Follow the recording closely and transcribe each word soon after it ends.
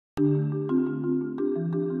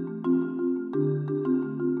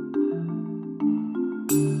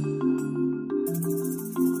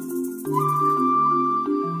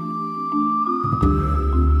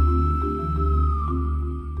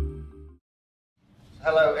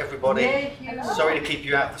Hello everybody. Hello. Sorry to keep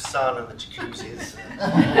you out of the sun and the jacuzzis,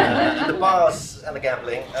 and the bars and the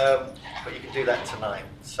gambling, but you can do that tonight.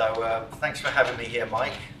 So thanks for having me here,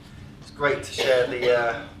 Mike. It's great to share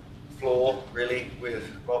the floor, really, with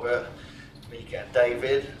Robert, Mika and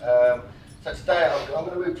David. So today I'm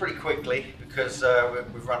going to move pretty quickly because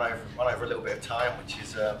we've run over a little bit of time, which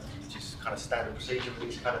is kind of standard procedure for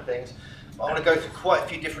these kind of things. But I want to go through quite a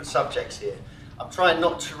few different subjects here. I'm trying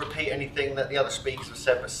not to repeat anything that the other speakers have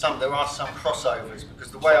said, but there are some crossovers,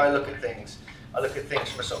 because the way I look at things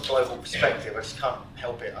from a sort of global perspective. I just can't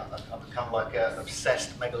help it. I've become like an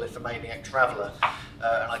obsessed megalithomaniac traveller,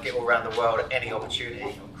 and I get all around the world at any opportunity,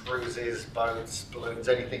 on cruises, boats, balloons,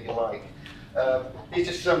 anything you like. These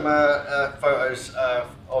are some photos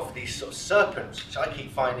of these sort of serpents, which I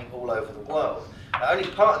keep finding all over the world. Only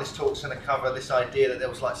part of this talk is going to cover this idea that there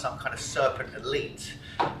was like some kind of serpent elite.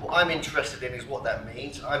 What I'm interested in is what that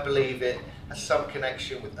means. I believe it has some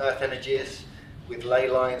connection with earth energies, with ley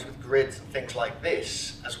lines, with grids and things like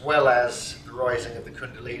this, as well as the rising of the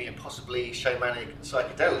Kundalini and possibly shamanic and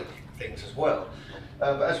psychedelic things as well.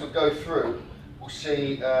 But as we go through, we'll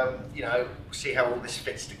see, see how all this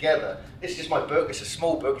fits together. This is my book. It's a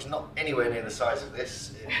small book. It's not anywhere near the size of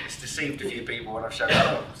this. It's deceived a few people when I've shown it.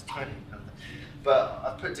 Oh, it's tiny. But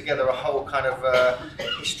I've put together a whole kind of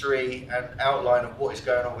history and outline of what is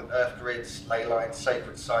going on with earth grids, ley lines,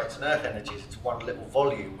 sacred sites and earth energies into one little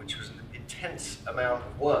volume, which was an intense amount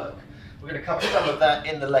of work. We're going to cover some of that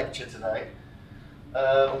in the lecture today.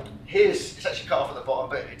 It's actually cut off at the bottom,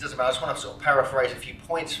 but it doesn't matter. I just want to sort of paraphrase a few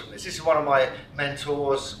points from this. This is one of my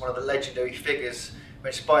mentors, one of the legendary figures who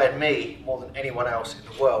inspired me more than anyone else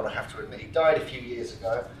in the world, I have to admit. He died a few years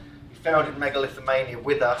ago. Founded Megalithomania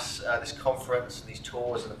with us, this conference and these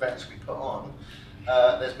tours and events we put on.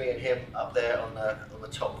 There's me and him up there on the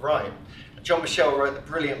top right. John Michel wrote the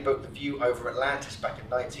brilliant book, The View Over Atlantis, back in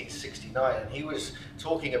 1969, and he was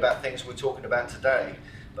talking about things we're talking about today,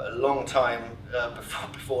 but a long time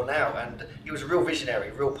before now, and he was a real visionary,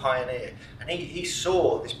 real pioneer, and he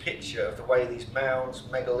saw this picture of the way these mounds,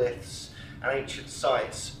 megaliths, and ancient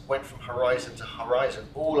sites went from horizon to horizon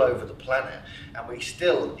all over the planet, and we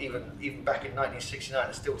still, even back in 1969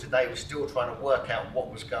 and still today, we're still trying to work out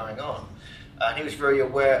what was going on. And he was very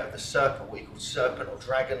aware of the serpent, what he called serpent or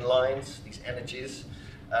dragon lines, these energies,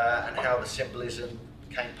 and how the symbolism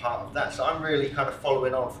became part of that. So I'm really kind of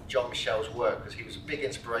following on from John Michel's work, because he was a big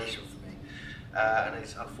inspiration for me, and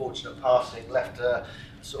his unfortunate passing left a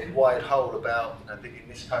sort of wide hole about in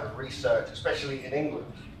this kind of research, especially in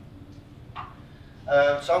England.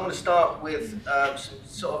 So I'm going to start with some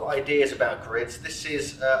sort of ideas about grids. This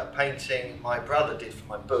is a painting my brother did for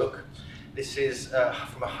my book. This is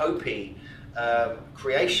from a Hopi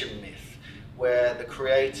creation myth, where the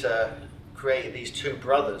creator created these two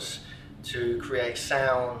brothers to create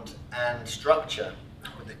sound and structure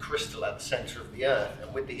with the crystal at the center of the earth.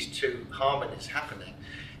 And with these two harmonies happening,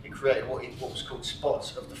 it created what was called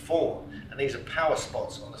spots of the form. And these are power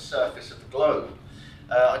spots on the surface of the globe.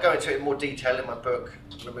 I go into it in more detail in my book.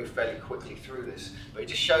 I'm going to move fairly quickly through this, but it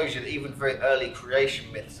just shows you that even very early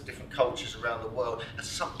creation myths of different cultures around the world have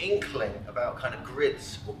some inkling about kind of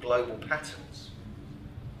grids or global patterns.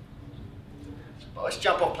 But let's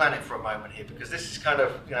jump off planet for a moment here, because this is kind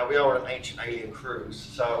of, we are on an ancient alien cruise,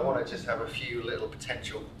 so I want to just have a few little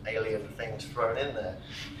potential alien things thrown in there.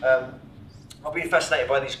 I've been fascinated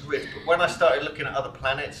by these grids, but when I started looking at other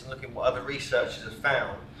planets and looking at what other researchers have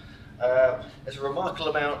found, there's a remarkable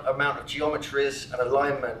amount of geometries and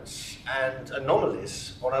alignments and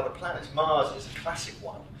anomalies on other planets. Mars is a classic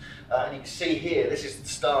one. And you can see here, this is the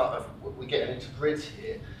start of what we're getting into grids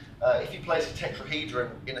here. If you place a tetrahedron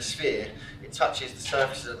in a sphere, it touches the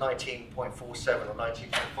surface at 19.47 or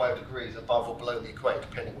 19.5 degrees above or below the equator,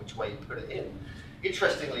 depending which way you put it in.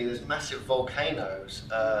 Interestingly, there's massive volcanoes,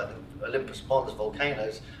 the Olympus Mons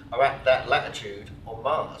volcanoes, are at that latitude on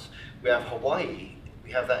Mars. We have Hawaii.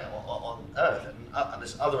 We have that on Earth, and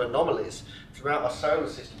there's other anomalies throughout our solar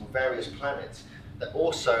system with various planets that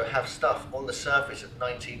also have stuff on the surface at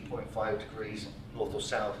 19.5 degrees north or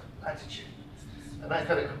south latitude. And that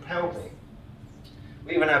kind of compelled me.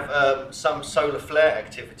 We even have some solar flare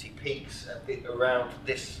activity peaks around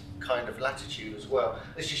this kind of latitude as well.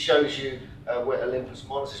 This just shows you where Olympus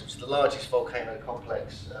Mons is, which is the largest volcano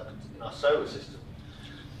complex in our solar system.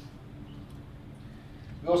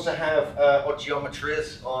 We also have odd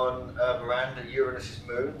geometries on Miranda, Uranus's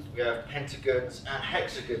moon. We have pentagons and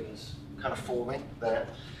hexagons kind of forming there.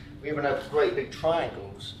 We even have great big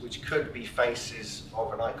triangles, which could be faces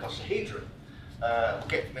of an icosahedron. We'll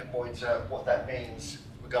get a bit more into what that means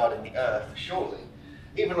regarding the Earth shortly.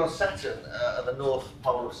 Even on Saturn, at the north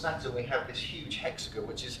pole of Saturn, we have this huge hexagon,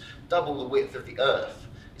 which is double the width of the Earth.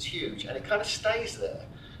 It's huge, and it kind of stays there.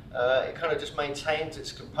 It kind of just maintains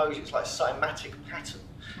its composure. It's like a cymatic pattern.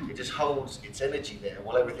 It just holds its energy there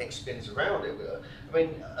while everything spins around it. I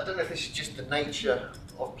mean, I don't know if this is just the nature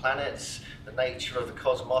of planets, the nature of the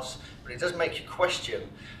cosmos, but it does make you question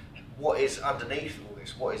what is underneath all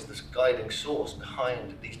this. What is this guiding source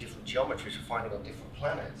behind these different geometries we're finding on different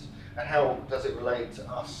planets? And how does it relate to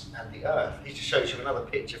us and the Earth? It just shows you another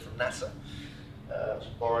picture from NASA.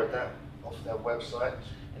 Just borrowed that off their website.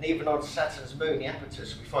 And even on Saturn's moon, the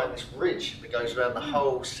Iapetus, we find this ridge that goes around the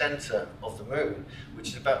whole centre of the moon, which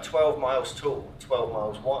is about 12 miles tall, 12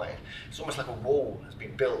 miles wide. It's almost like a wall that's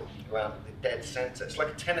been built around the dead centre. It's like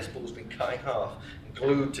a tennis ball's been cut in half and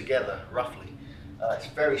glued together, roughly. It's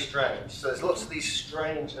very strange. So there's lots of these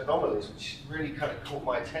strange anomalies, which really kind of caught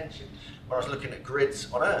my attention when I was looking at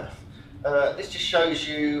grids on Earth. This just shows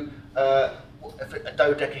you if a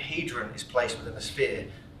dodecahedron is placed within a sphere,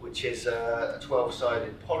 which is a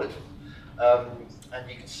 12-sided polygon. And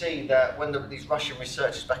you can see that when these Russian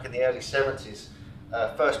researchers back in the early 70s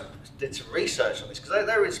first did some research on this, because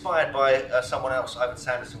they were inspired by someone else, Ivan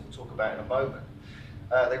Sanderson, we'll talk about in a moment.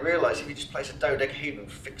 They realised if you just place a dodecahedron,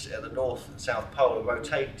 fix it at the north and south pole and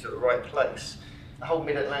rotate it to the right place, the whole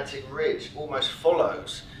mid-Atlantic ridge almost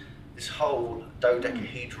follows this whole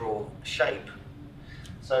dodecahedral shape.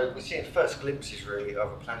 So we're seeing first glimpses really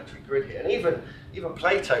of a planetary grid here. And even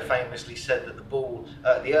Plato famously said that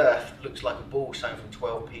the Earth looks like a ball sewn from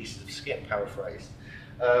 12 pieces of skin, paraphrased,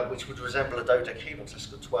 which would resemble a dodecahedron, so it's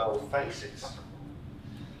got 12 faces.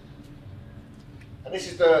 And this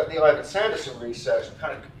is the Ivan Sanderson research that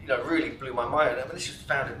kind of really blew my mind. I mean, this was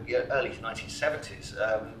found in the early 1970s.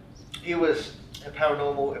 He was a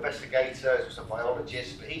paranormal investigator, he was a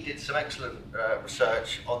biologist, but he did some excellent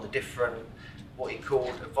research on the different, what he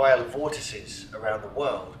called violet vortices around the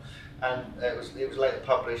world. And it was later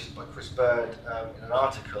published by Chris Bird in an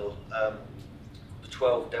article, The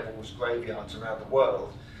 12 Devil's Graveyards Around the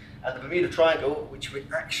World. And the Bermuda Triangle, which we're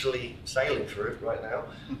actually sailing through right now,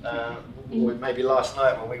 or maybe last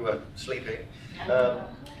night when we were sleeping, we're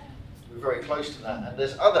very close to that. And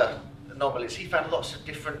there's other anomalies. He found lots of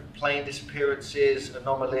different plane disappearances,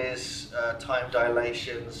 anomalies, time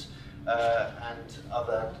dilations, and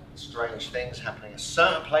other strange things happening at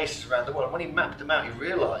certain places around the world. And when he mapped them out, he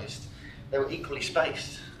realised they were equally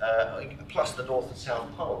spaced, plus the North and South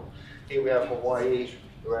Pole. Here we have Hawaii,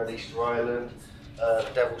 around Easter Island, the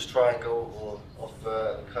Devil's Triangle off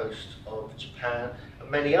the coast of Japan,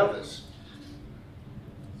 and many others.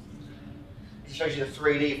 It shows you the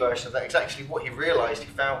 3D version of that. It's actually what he realised he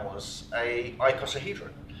found was a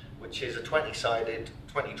icosahedron, which is a 20-sided,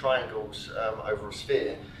 20 triangles over a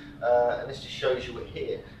sphere. And this just shows you it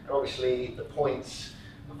here. And obviously the points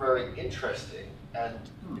are very interesting. And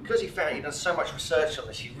because he'd done so much research on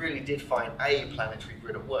this, he really did find a planetary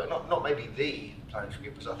grid at work. Not maybe the planetary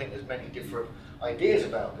grid, because I think there's many different ideas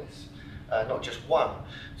about this, not just one.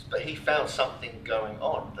 But he found something going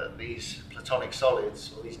on, that these platonic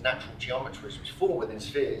solids, or these natural geometries which fall within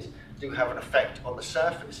spheres, do have an effect on the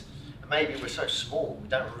surface. And maybe we're so small, we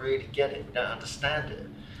don't really get it, we don't understand it.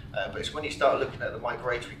 But it's when you start looking at the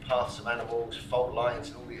migratory paths of animals, fault lines,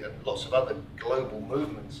 and lots of other global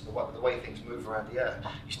movements, the way things move around the Earth,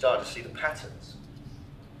 you start to see the patterns.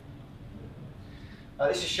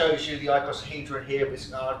 This just shows you the icosahedron here.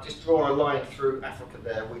 I've just drawn a line through Africa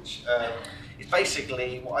there, which is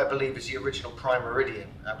basically what I believe is the original prime meridian,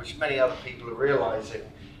 which many other people are realising.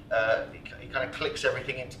 It kind of clicks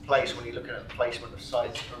everything into place when you're looking at the placement of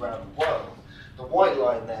sites around the world. The white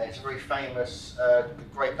line there is a very famous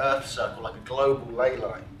Great Earth Circle, like a global ley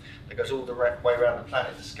line that goes all the way around the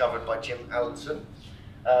planet, discovered by Jim Allenson.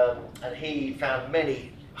 And he found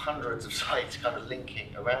many hundreds of sites kind of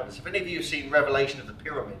linking around us. If any of you have seen Revelation of the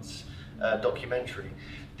Pyramids documentary,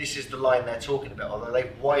 this is the line they're talking about, although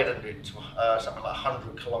they've widened it to something like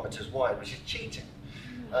 100 kilometers wide, which is cheating.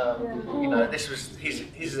 You know, his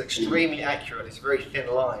is extremely accurate. It's a very thin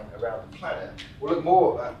line around the planet. We'll look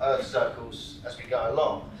more at Earth circles as we go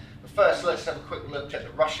along. But first, let's have a quick look at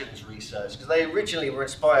the Russians' research, because they originally were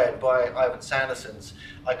inspired by Ivan Sanderson's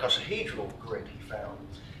icosahedral grid he found.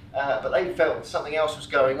 But they felt something else was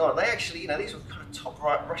going on. They actually, these were kind of top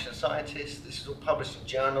Russian scientists. This is all published in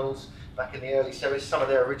journals back in the early 70s, some of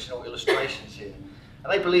their original illustrations here.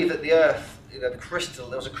 And they believed that the Earth, the crystal,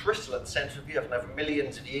 there was a crystal at the centre of the Earth, and over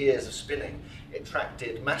millions of years of spinning, it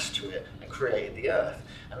attracted mass to it and created the Earth.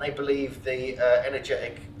 And they believed the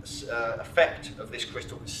energetic effect of this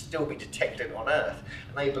crystal could still be detected on Earth.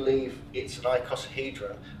 And they believe it's an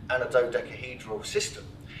icosahedron and a dodecahedral system,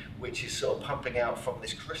 which is sort of pumping out from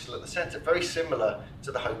this crystal at the centre, very similar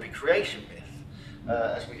to the Hopi creation myth,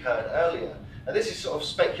 as we heard earlier. And this is sort of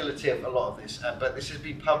speculative, a lot of this, but this has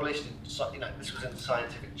been published in, this was in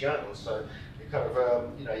scientific journals, so it kind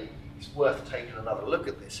of, it's worth taking another look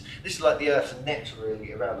at this. This is like the Earth's net,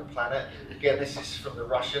 really, around the planet. Again, this is from the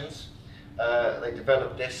Russians. They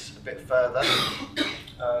developed this a bit further,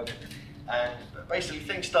 and basically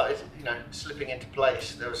things started, slipping into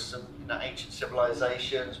place. There was some, ancient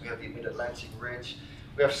civilizations. We have the Mid-Atlantic Ridge.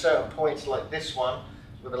 We have certain points like this one,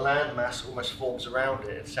 where the landmass almost forms around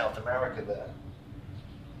it in South America there.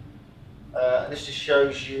 And this just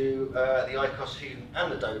shows you the icosahedron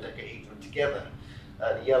and the dodecahedron together,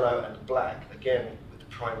 the yellow and the black, again with the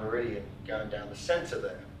prime meridian going down the centre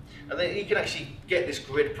there. And then you can actually get this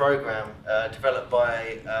grid program developed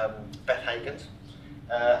by Beth Hagens,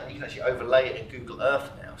 and you can actually overlay it in Google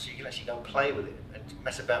Earth now, so you can actually go and play with it and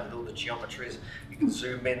mess about with all the geometries. You can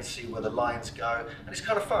zoom in, see where the lines go, and it's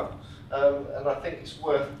kind of fun. And I think it's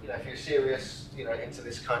worth, if you're serious, into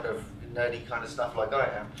this kind of nerdy kind of stuff like I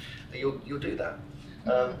am, you'll do that.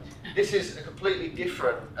 This is a completely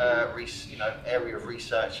different area of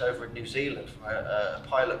research over in New Zealand from a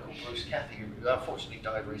pilot called Bruce Cathy, who unfortunately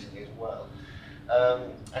died recently as well.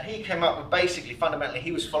 And he came up with basically, fundamentally,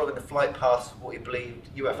 he was following the flight paths of what he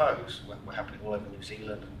believed UFOs were happening all over New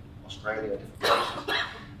Zealand, Australia, different places.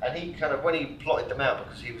 And he kind of, when he plotted them out,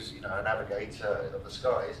 because he was, a navigator of the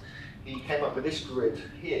skies, he came up with this grid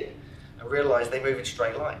here and realised they move in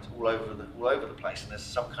straight lines all over the place, and there's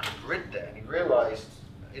some kind of grid there. And he realised,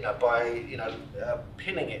 by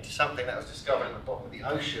pinning it to something that was discovered at the bottom of the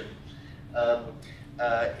ocean off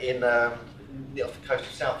the coast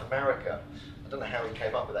of South America. I don't know how he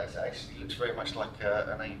came up with that. It actually looks very much like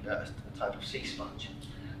a type of sea sponge.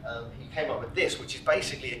 He came up with this, which is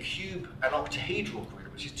basically a cube and octahedral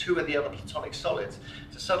grid, which is two of the other platonic solids.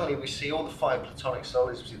 So suddenly we see all the 5 platonic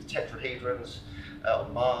solids. We see the tetrahedrons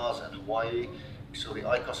on Mars and Hawaii. We saw the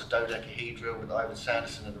icosahedron with Ivan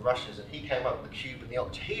Sanderson and the Russians, and he came up with the cube and the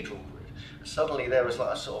octahedral grid. And suddenly there was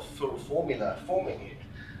like a sort of full formula forming here,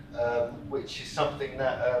 which is something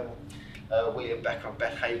that William Becker and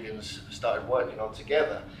Beth Hagens started working on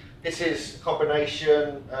together. This is a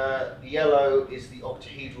combination. The yellow is the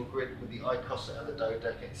octahedral grid with the icosa and the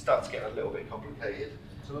dodeca. It starts getting a little bit complicated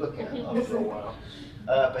to look at after a while.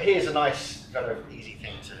 But here's a nice kind of easy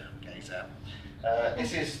thing to gaze at.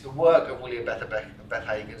 This is the work of William Becker and Beth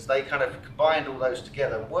Hagens. They kind of combined all those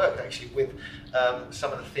together and worked actually with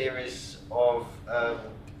some of the theories of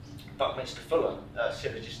Buckminster Fuller,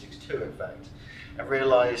 synergistics 2 in fact, and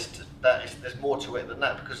realised that there's more to it than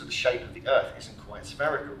that because of the shape of the Earth isn't quite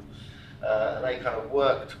spherical. And they kind of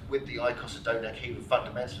worked with the icosahedron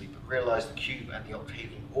fundamentally, but realised the cube and the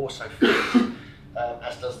octahedron also fit,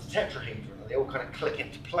 as does the tetrahedron, and they all kind of click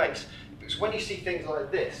into place. Because when you see things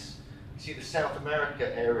like this, you see the South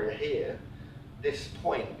America area here, this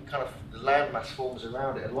point, kind of the landmass forms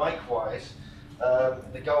around it, and likewise,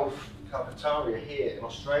 the Gulf Carpentaria here in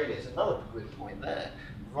Australia is another grid point there,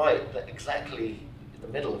 right exactly in the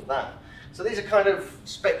middle of that. So these are kind of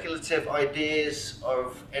speculative ideas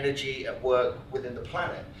of energy at work within the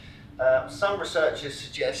planet. Some researchers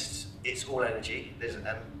suggest it's all energy. There's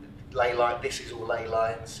ley line. This is all ley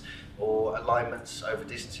lines or alignments over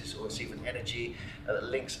distances, or it's even energy that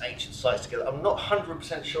links ancient sites together. I'm not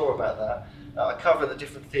 100% sure about that. I cover the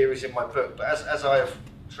different theories in my book, but as I've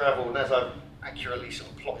travelled and as I've accurately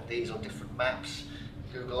sort of plotted these on different maps,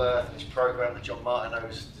 Google Earth, and this program that John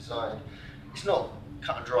Martineau's designed, it's not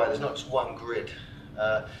cut and dry. There's not just one grid,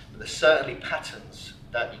 but there's certainly patterns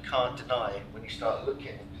that you can't deny when you start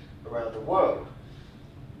looking around the world.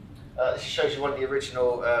 This shows you one of the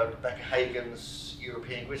original Becker Hagens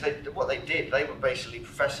European grids. What they did, they were basically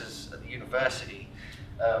professors at the university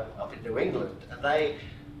up in New England, and they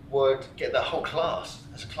would get their whole class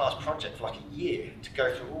as a class project for like a year to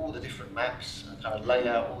go through all the different maps and kind of lay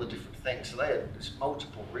out all the different things. So they had this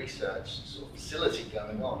multiple research sort of facility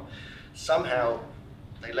going on. Somehow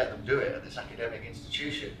they let them do it at this academic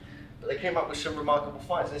institution, but they came up with some remarkable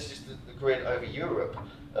finds. This is the grid over Europe,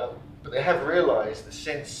 but they have realised that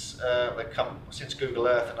since Google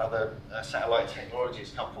Earth and other satellite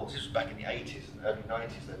technologies come forward, this was back in the 80s and early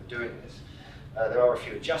 90s they were doing this, there are a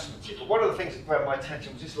few adjustments here. But one of the things that grabbed my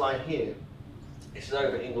attention was this line here. This is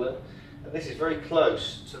over England, and this is very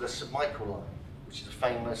close to the St Michael line, which is a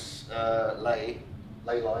famous ley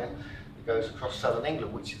line that goes across southern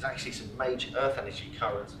England, which is actually some major earth energy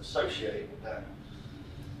currents associated with that.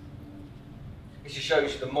 This just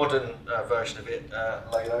shows you the modern version of it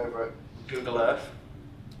laid over Google Earth.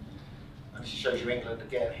 And this shows you England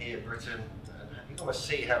again here, Britain. And you can almost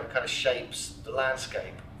see how it kind of shapes the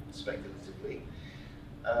landscape speculatively.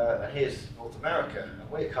 And here's North America,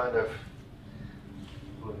 and we're kind of,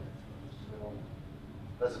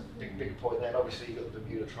 there's a big point there, and obviously you've got the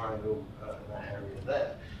Bermuda Triangle in that area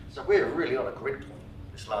there. So we're really on a grid point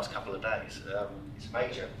this last couple of days. It's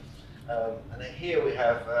major. And then here we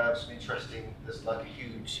have some interesting, there's like a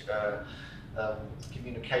huge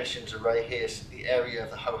communications array here. So the area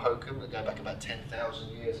of the Hohokam, that go back about 10,000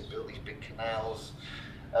 years, they built these big canals.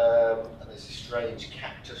 And there's this strange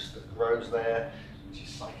cactus that grows there, which is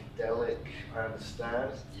psychedelic, I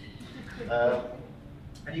understand.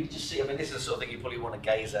 And you can just see, I mean, this is the sort of thing you probably want to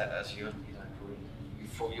gaze at as you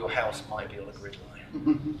from your house might be on a grid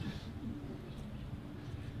line.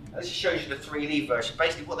 This just shows you the 3D version.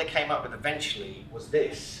 Basically what they came up with eventually was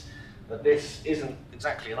this, that this isn't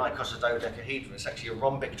exactly an icosahedrocahedron, it's actually a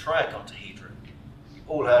rhombic triacontahedron. You've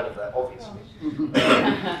all heard of that, obviously.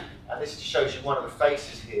 And this just shows you one of the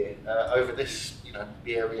faces here over this,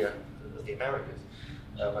 the area of the Americas,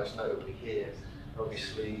 most notably here.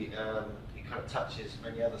 Obviously, it kind of touches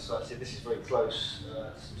many other sites. See, this is very close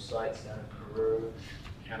to some sites down in Peru,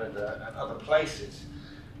 Canada, and other places.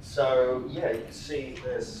 So yeah, you can see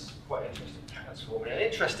there's quite interesting patterns forming. And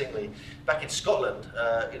interestingly, back in Scotland,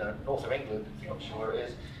 north of England, if you're not sure where it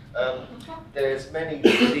is, there's many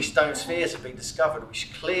of these stone spheres have been discovered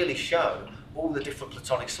which clearly show all the different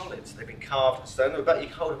platonic solids. They've been carved in stone. You can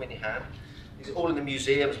hold them in your hand. These are all in the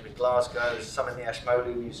museums in Glasgow. There's some in the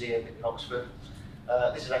Ashmolean Museum in Oxford.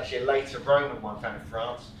 This is actually a later Roman one found in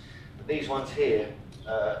France. But these ones here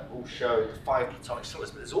all show 5 platonic solids.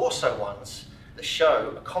 But there's also ones that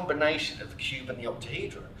show a combination of the cube and the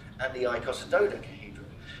octahedron and the icosahedrocahedron.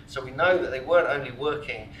 So we know that they weren't only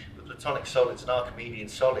working with platonic solids and Archimedean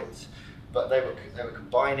solids, but they were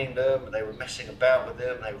combining them, they were messing about with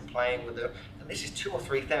them, they were playing with them. And this is 2,000 or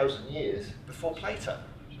 3,000 years before Plato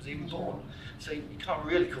was even born. So you can't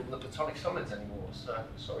really call them the platonic solids anymore. So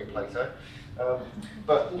sorry, Plato.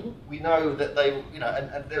 But we know that they,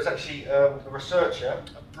 and there's actually a researcher,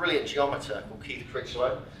 a brilliant geometer called Keith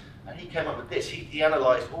Critchlow, and he came up with this. He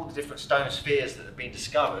analysed all the different stone spheres that have been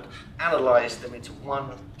discovered, analysed them into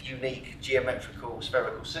one unique geometrical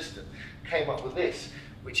spherical system, came up with this,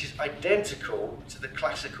 which is identical to the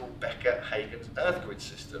classical Becker-Huygens Earth grid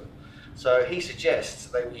system. So he suggests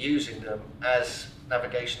they were using them as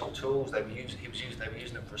navigational tools. They were using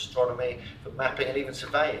them for astronomy, for mapping, and even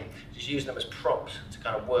surveying. Just using them as props to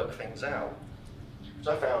kind of work things out.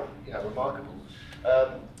 So I found, remarkable.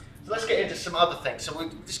 So let's get into some other things. So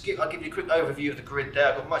I'll give you a quick overview of the grid there.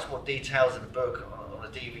 I've got much more details in the book on a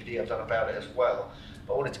DVD I've done about it as well.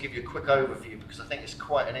 But I wanted to give you a quick overview because I think it's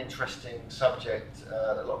quite an interesting subject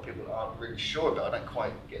that a lot of people aren't really sure about. I don't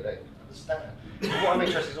quite get it, understand. But what I'm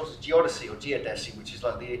interested in is also geodesy or geodesy, which is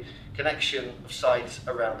like the connection of sites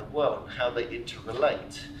around the world and how they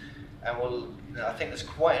interrelate. And I think there's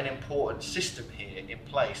quite an important system here in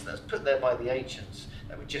place that's put there by the ancients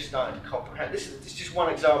that we're just starting to comprehend. This is just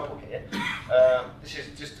one example here. This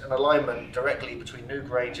is just an alignment directly between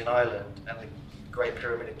Newgrange in Ireland and the Great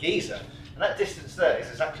Pyramid of Giza. And that distance there is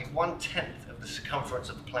exactly 1/10 of the circumference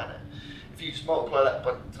of the planet. If you just multiply that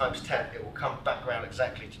by times 10, it will come back around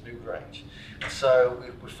exactly to Newgrange. So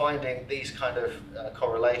we're finding these kind of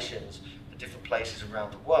correlations at different places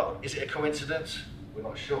around the world. Is it a coincidence? We're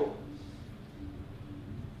not sure.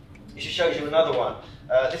 It just shows you another one.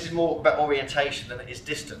 This is more about orientation than it is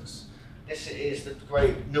distance. This is the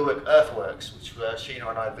great Newark earthworks, which Sheena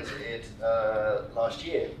and I visited last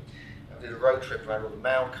year. We did a road trip around all the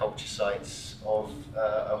mound culture sites of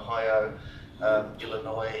Ohio,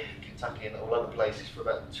 Illinois, Kentucky, and all other places for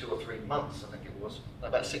about 2 or 3 months, I think it was.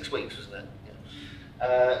 About 6 weeks, wasn't it?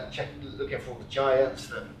 Yeah. Looking for all the giants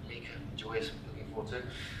that Mika enjoys looking forward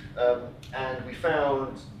to. And we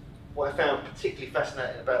found, what I found particularly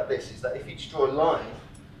fascinating about this is that if you just draw a line,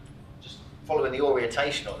 just following the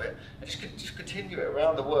orientation of it, and just continue it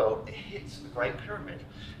around the world, it hits the Great Pyramid.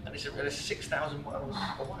 And it's 6,000 miles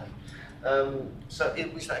away. So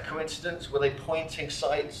was that a coincidence? Were they pointing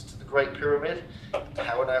sites to the Great Pyramid?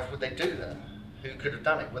 How on earth would they do that? Who could have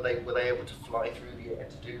done it? Were they able to fly through the air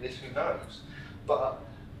to do this? Who knows? But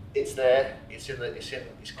it's there.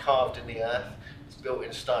 It's carved in the earth. It's built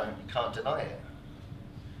in stone. You can't deny it.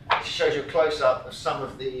 It shows you a close-up of some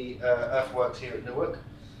of the earthworks here at Newark.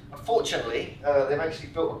 Unfortunately, they've actually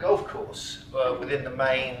built a golf course within the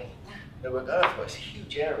main Newark earthworks. It's a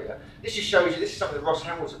huge area. This just shows you, this is something that Ross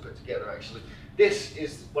Hamilton put together actually. This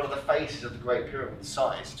is one of the faces of the Great Pyramid, the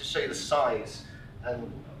size. Just show you the size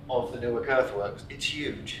of the Newark earthworks. It's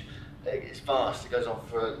huge. It's vast. It goes on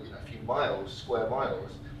for a few miles, square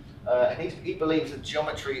miles. And he believes the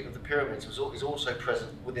geometry of the pyramids is also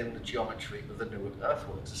present within the geometry of the Newark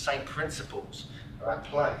earthworks. The same principles are at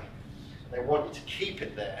play. And they want you to keep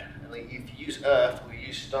it there. And if you use earth or you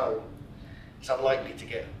use stone, it's unlikely to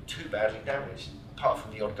get too badly damaged, apart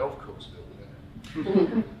from the odd golf course built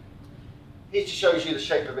there. Here just shows you the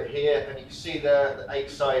shape of it here, and you can see the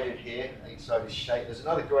eight-sided here, eight-sided shape. There's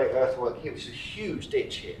another great earthwork here, which is a huge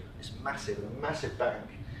ditch here. It's massive, and a massive bank.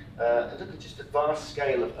 And look at just the vast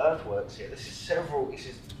scale of earthworks here. This is probably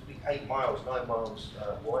 8 miles, 9 miles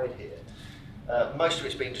wide here. Most of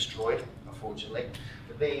it's been destroyed, unfortunately,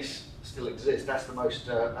 but these still exist. That's the one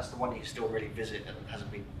you can still really visit and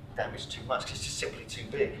hasn't been damaged too much because it's just simply too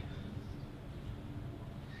big.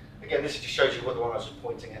 Again, this just shows you what the one I was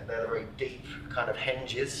pointing at there, the very deep kind of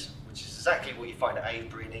henges, which is exactly what you find at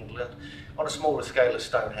Avebury in England, on a smaller scale as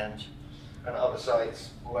Stonehenge, and other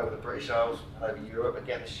sites all over the British Isles and over Europe.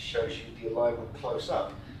 Again, this just shows you the alignment close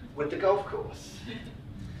up with the golf course.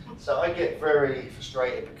 So I get very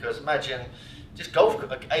frustrated because imagine just a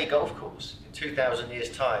golf course in 2,000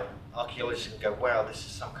 years' time. Archaeologists can go, wow, this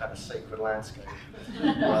is some kind of sacred landscape.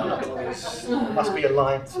 Must be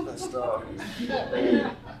aligned to the star.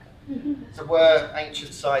 So were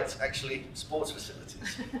ancient sites actually sports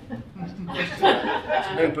facilities? It's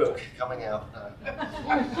a new book coming out. No.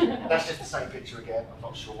 That's just the same picture again. I'm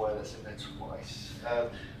not sure why that's in there twice.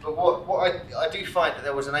 But what I do find that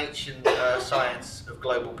there was an ancient science of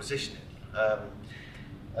global positioning,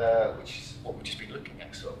 which is what we've just been looking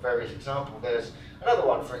at. So various examples. There's another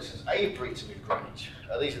one, for instance, Avebury to Newgrange.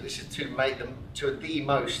 This is to make them two of the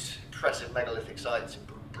most impressive megalithic sites in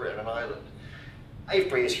Britain and Ireland.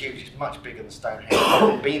 Avebury is huge, it's much bigger than Stonehenge. I've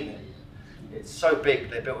never been there. It's so big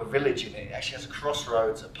they built a village in it. It actually has a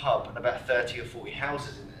crossroads, a pub, and about 30 or 40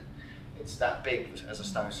 houses in it. It's that big as a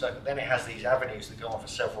stone circle. Then it has these avenues that go on for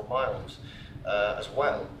several miles as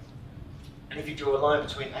well. And if you draw a line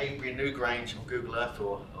between Avebury and Newgrange on Google Earth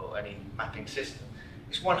or any mapping system,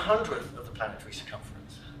 it's 1/100th of the planetary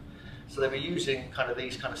circumference. So they were using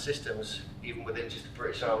these kind of systems even within just the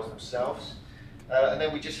British Isles themselves. And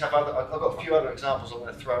then we just have I've got a few other examples I'm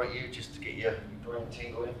going to throw at you just to get your brain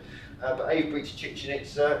tingling. But Avebury to Chichen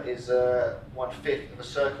Itza is 1/5 of a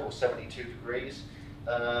circle, 72 degrees.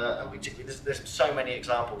 And there's so many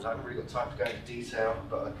examples. I haven't really got time to go into detail,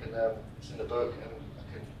 but I can. It's in the book, and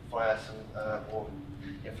I can fire some more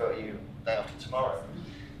info at you day after tomorrow.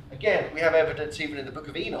 Again, we have evidence even in the Book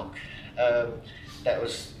of Enoch that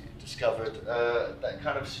was discovered that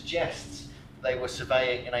kind of suggests they were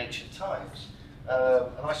surveying in ancient times.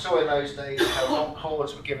 And I saw in those days how long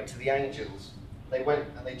cords were given to the angels. They went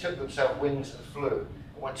and they took themselves wings and flew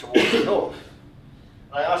and went towards the north.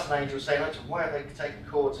 And I asked an angel saying, why have they taken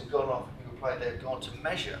cords and gone off? And he replied, they've gone to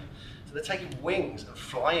measure. So they're taking wings and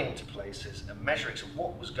flying to places and measuring. So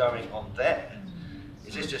what was going on there?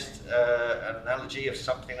 Is this just an analogy of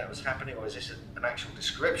something that was happening, or is this an actual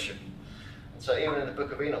description? And so even in the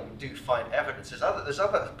Book of Enoch, we do find evidence. There's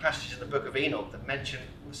other passages in the Book of Enoch that mention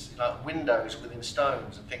windows within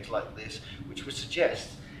stones and things like this, which would suggest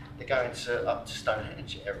they're going up to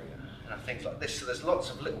Stonehenge area and things like this. So there's lots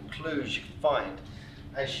of little clues you can find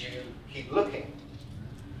as you keep looking.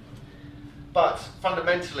 But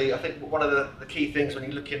fundamentally, I think one of the key things when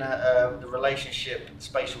you're looking at the relationship,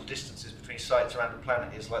 spatial distances between sites around the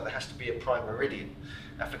planet is there has to be a prime meridian.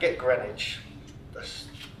 Now forget Greenwich, that's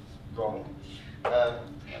wrong.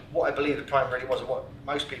 What I believe the prime meridian was, and what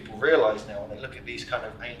most people realise now when they look at these kind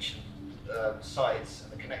of ancient sites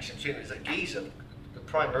and the connection between them, is that Giza, the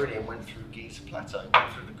prime meridian went through Giza Plateau,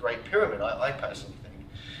 went through the Great Pyramid, I personally think.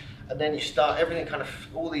 And then you start everything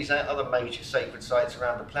all these other major sacred sites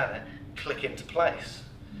around the planet click into place.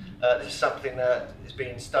 This is something that is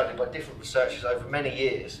being studied by different researchers over many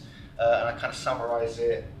years, and I kind of summarise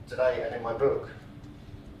it today and in my book.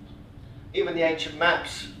 Even the ancient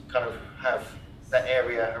maps kind of have that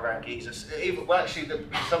area around Giza.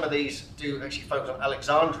 Some of these do actually focus on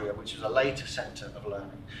Alexandria, which was a later centre of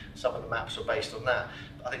learning. Some of the maps are based on that.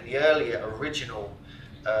 But I think the earlier original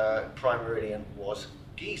prime meridian was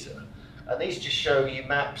Giza. And these just show you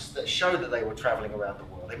maps that show that they were travelling around the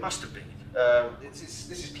world. They must have been. This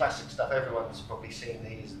is classic stuff. Everyone's probably seen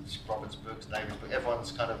these. It's Robert's books, David's book.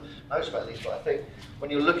 Everyone's kind of knows about these. But I think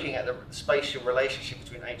when you're looking at the spatial relationship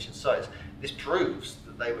between ancient sites, this proves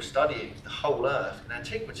that they were studying the whole Earth in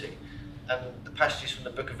antiquity, and the passages from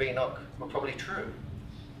the Book of Enoch were probably true.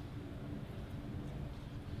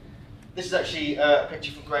 This is actually a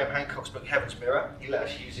picture from Graham Hancock's book, Heaven's Mirror. He let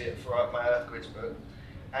us use it for my Earth Grids book.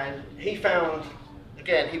 And he found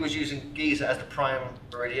again, he was using Giza as the prime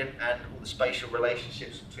meridian, and all the spatial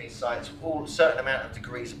relationships between sites, all a certain amount of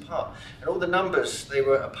degrees apart. And all the numbers they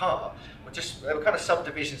were apart were they were kind of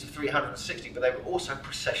subdivisions of 360, but they were also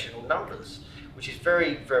precessional numbers, which is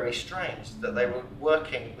very, very strange that they were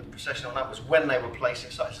working with precessional numbers when they were placing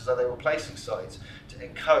sites, as though they were placing sites to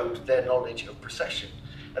encode their knowledge of precession.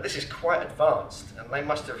 Now, this is quite advanced, and they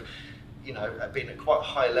must have, you know, been at quite a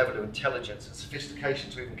high level of intelligence and sophistication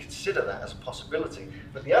to even consider that as a possibility.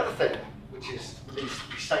 But the other thing, which is these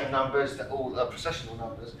same numbers, that all are precessional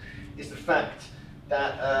numbers, is the fact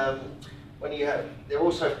that when you have, they're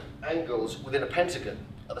also angles within a pentagon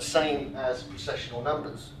are the same as precessional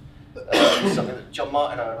numbers. Something that John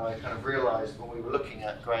Martineau and I kind of realised when we were looking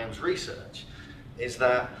at Graham's research is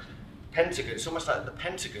that pentagon, it's almost like the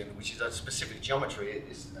pentagon, which is a specific geometry,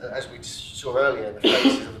 is, as we saw earlier in the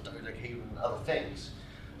faces of a dodecahedron and other things,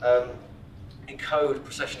 encode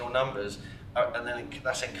precessional numbers, and then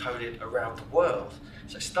that's encoded around the world.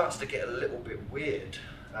 So it starts to get a little bit weird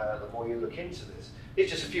the more you look into this. Here's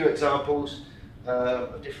just a few examples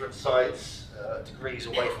of different sites, degrees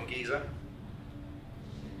away from Giza.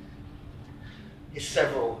 Here's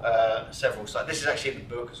several sites. This is actually in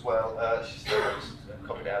the book as well. It's just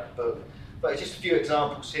copied out of the book. But it's just a few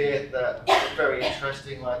examples here that are very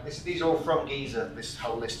interesting. Like this, these are all from Giza, this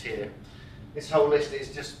whole list here. This whole list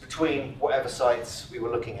is just between whatever sites we were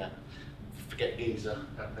looking at. Forget Giza,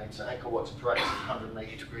 kind of thing. So Angkor Wat's Parex is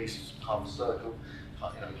 180 degrees, half a circle,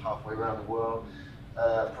 you know, halfway around the world.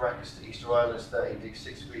 Paracas to Easter Island is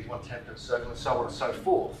 36 degrees, 1/10 of a circle, and so on and so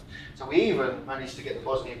forth. So we even managed to get the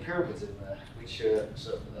Bosnian pyramids in there, which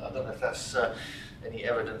so I don't know if that's any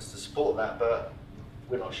evidence to support that, but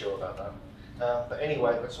we're not sure about that. But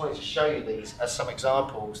anyway, I just wanted to show you these as some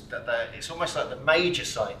examples that it's almost like the major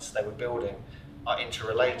sites they were building are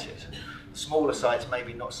interrelated. The smaller sites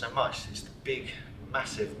maybe not so much. It's the big,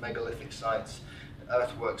 massive megalithic sites, the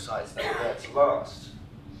earthwork sites that were there to last.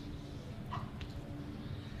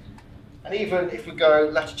 And even if we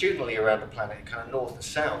go latitudinally around the planet, kind of north and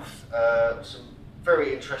south, some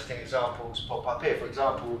very interesting examples pop up here. For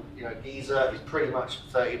example, you know, Giza is pretty much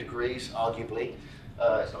 30 degrees, arguably.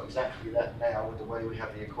 It's not exactly that now with the way we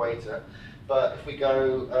have the equator. But if we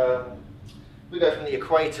go from the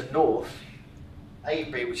equator north,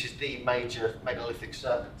 Avebury, which is the major megalithic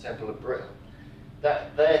serpent temple of Britain,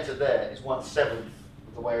 that there to there is 1/7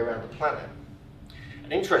 of the way around the planet.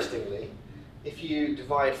 And interestingly, if you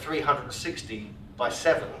divide 360 by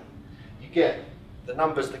 7, you get the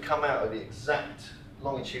numbers that come out of the exact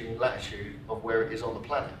longitude and latitude of where it is on the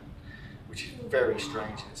planet, which is very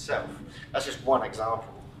strange in itself. That's just one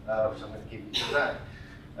example, which I'm going to give you today.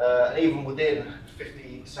 And even within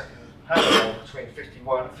 50-second parallel between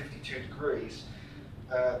 51 and 52 degrees,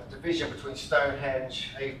 the division between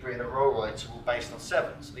Stonehenge, Avebury and the Rollrights are all based on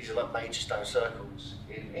 7s. So these are like major stone circles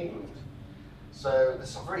in England. So there's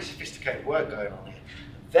some very sophisticated work going on here.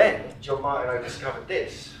 Then John Martineau discovered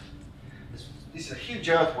this. This is a huge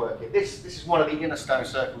earthwork here. This is one of the inner stone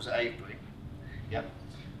circles at Avebury. Yep.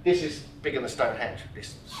 This is bigger than Stonehenge,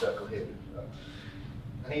 this circle here.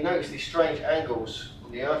 And he noticed these strange angles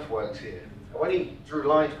on the earthworks here. And when he drew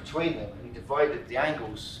lines between them and he divided the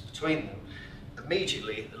angles between them,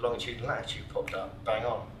 immediately the longitude and latitude popped up, bang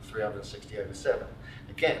on, 360 over 7.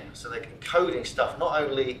 Again, so they're encoding stuff, not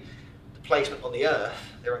only placement on the Earth,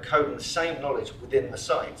 they're encoding the same knowledge within the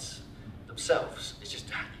sites themselves. It's just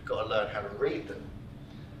you've got to learn how to read them.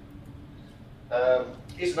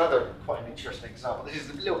 Here's another quite an interesting example. This is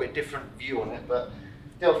a little bit different view on it, but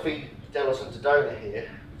Delphi, Delos and Dodona here,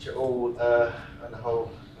 which are all in the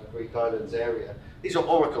whole Greek islands area. These are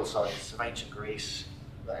oracle sites of ancient Greece,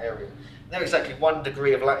 that area. They're exactly 1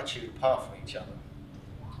 degree of latitude apart from each other.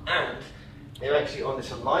 And they're actually on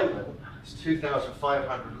this alignment, this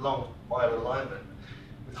 2,500 long mile alignment,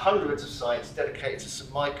 with hundreds of sites dedicated to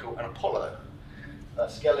St. Michael and Apollo.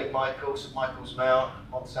 Skellig Michael, St. Michael's Mount,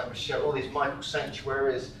 Mont Saint Michel, all these Michael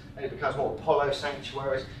sanctuaries, and it becomes more Apollo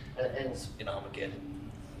sanctuaries, and it ends in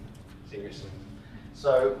Armageddon. Seriously.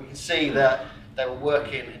 So we can see that they were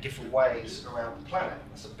working in different ways around the planet.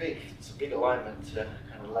 It's a big alignment to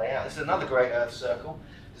kind of lay out. This is another great Earth circle,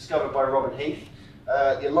 discovered by Robin Heath.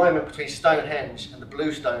 The alignment between Stonehenge and the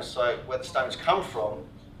Bluestone site, where the stones come from,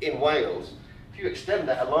 in Wales. If you extend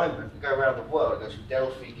that alignment and go around the world, it goes from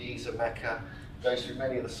Delphi, Giza, Mecca, goes through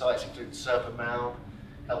many of the sites, including the Serpent Mound,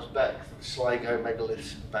 helps back through the Sligo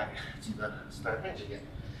megaliths and back to the Stonehenge again.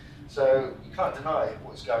 So you can't deny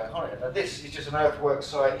what's going on here. Now this is just an earthwork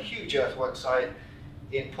site, a huge earthwork site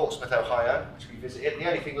in Portsmouth, Ohio, which we visited. The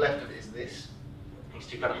only thing left of it is this. These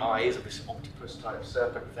two kind of eyes of this octopus type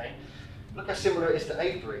serpent thing. Look how similar it is to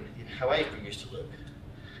Avebury, how Avebury used to look.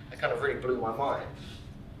 That kind of really blew my mind.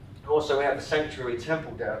 Also, we have the sanctuary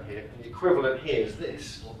temple down here, and the equivalent here is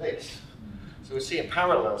this, or this. So we're seeing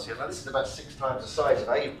parallels here. Now this is about 6 times the size of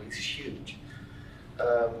Avebury, this is huge.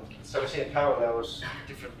 So we're seeing parallels in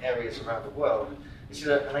different areas around the world. This is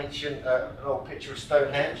an ancient, an old picture of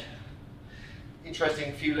Stonehenge.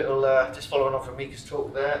 Interesting few little, just following on from Mika's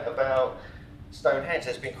talk there about Stonehenge.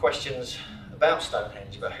 There's been questions about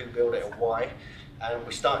Stonehenge, about who built it and why. And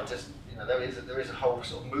we're starting to, you know, there is a whole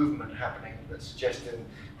sort of movement happening that's suggesting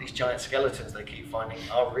these giant skeletons they keep finding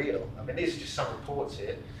are real. I mean, these are just some reports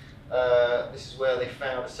here. This is where they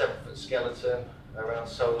found a 7-foot skeleton around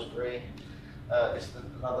Salisbury. This is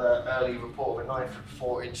another early report of a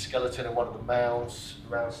 9-foot 4-inch skeleton in one of the mounds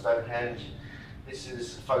around Stonehenge. This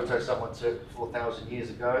is a photo someone took 4,000 years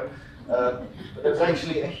ago. But there was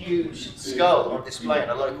actually a huge skull on display in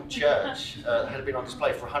a local church that had been on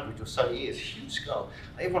display for 100 or so years. A huge skull.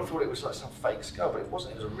 Everyone thought it was like some fake skull, but it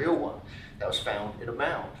wasn't. It was a real one that was found in a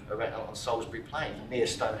mound around on Salisbury Plain near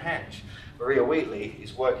Stonehenge. Maria Wheatley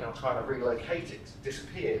is working on trying to relocate it. It's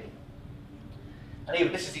disappeared. And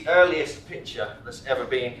even this is the earliest picture that's ever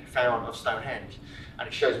been found of Stonehenge. And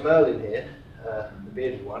it shows Merlin here, the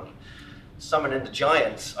bearded one, summoning the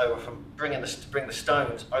giants over from, bring the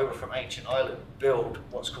stones over from ancient Ireland, build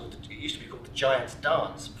what's called, it used to be called the Giants'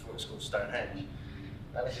 Dance before it was called Stonehenge.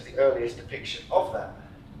 And this is the earliest depiction of that.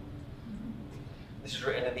 This is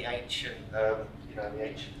written in the ancient, you know, in the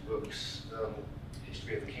ancient books,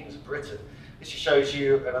 History of the Kings of Britain. This just shows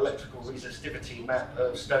you an electrical resistivity map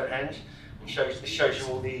of Stonehenge. This shows you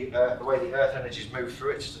all the way the earth energies move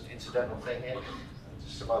through it. It's just an incidental thing here. And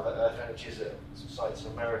just some other earth energies at some sites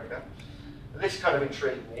in America. This kind of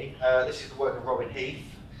intrigued me. This is the work of Robin Heath.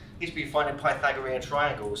 He's been finding Pythagorean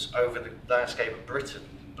triangles over the landscape of Britain,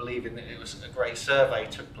 believing that it was a great survey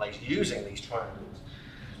took place using these triangles.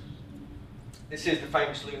 This is the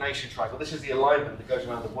famous lunation triangle. This is the alignment that goes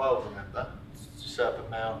around the world, remember? Serpent,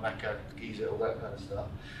 Mount, Mecca, Giza, all that kind of stuff.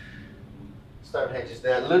 Stonehenge is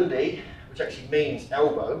there. Lundy, which actually means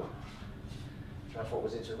elbow, which I thought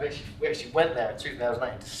was interesting. We actually went there in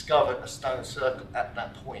 2008 and discovered a stone circle at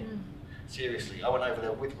that point. Seriously, I went over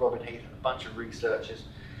there with Robin Heath and a bunch of researchers.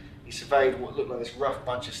 He surveyed what looked like this rough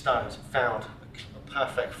bunch of stones and found a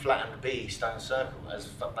perfect flattened B stone circle as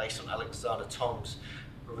based on Alexander Thom's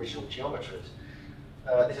original geometries.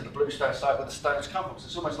 This is the bluestone site where the stones come from. So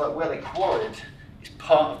it's almost like where they quarried is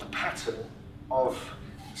part of the pattern of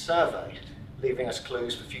the survey, leaving us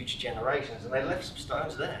clues for future generations. And they left some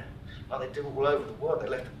stones there, like they do all over the world. They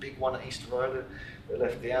left a big one at Easter Island, they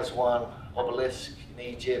left the Aswan obelisk in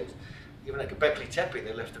Egypt. Even at Göbekli Tepe,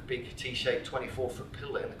 they left a big T-shaped 24-foot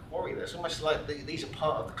pillar in the quarry there. It's almost like these are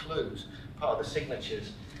part of the clues, part of the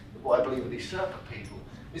signatures of what I believe are these serpent people.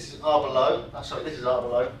 This is Arbelo. Oh, sorry, this is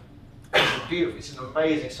Arbelo. It's beautiful. It's an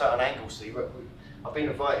amazing site on Anglesey. I've been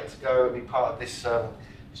invited to go and be part of this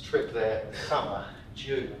trip there in the summer,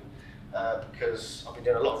 June, because I've been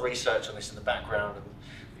doing a lot of research on this in the background, and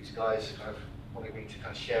these guys kind of wanted me to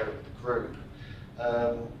kind of share it with the group.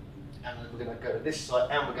 And we're going to go to this site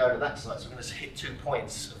and we're going to that site. So we're going to hit 2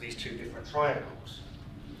 points of these 2 different triangles.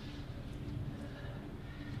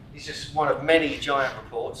 This is just one of many giant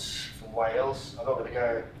reports from Wales. I'm not going to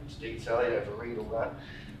go into detail, you don't have to read all that.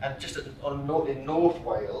 And just in North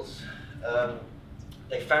Wales,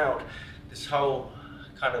 they found this whole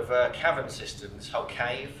kind of cavern system, this whole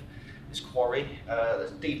cave, this quarry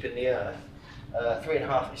that's deep in the earth.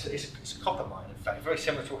 3.5, it's a copper mine, in fact, very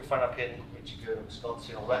similar to what we find up in Michigan,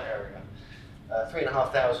 Wisconsin, all that area.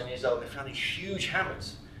 3,500 years old, they found these huge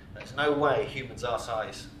hammers. There's no way humans our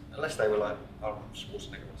size, unless they were like Arnold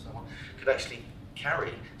Schwarzenegger or someone, could actually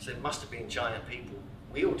carry. So it must have been giant people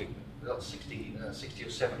wielding them. They've got 60 or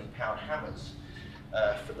 70 pound hammers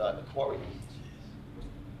for the quarry.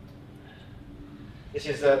 This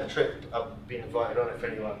is the trip I've been invited on if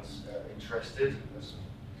anyone's interested.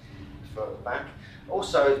 Further back.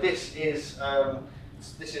 Also, this is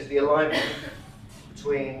the alignment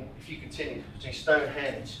between, if you continue, between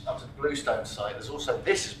Stonehenge up to the Bluestone site. There's also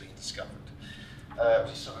this has been discovered,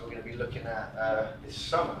 which is something we're going to be looking at this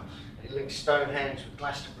summer. It links Stonehenge with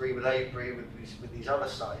Glastonbury, with Avebury, with these other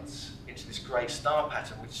sites into this grey star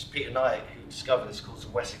pattern, which is Peter Knight who discovered this, called the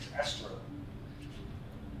Wessex Asteroid.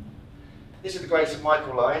 This is the Great St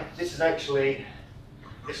Michael line. This is actually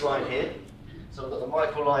this line here. So we've got the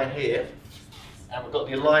Michael line here, and we've got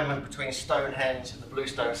the alignment between Stonehenge and the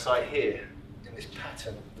Bluestone site here, in this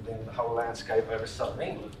pattern within the whole landscape over southern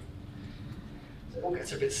England. So it all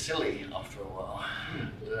gets a bit silly after a while,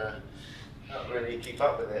 and can't really keep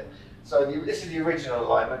up with it. So this is the original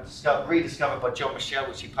alignment, rediscovered by John Michel,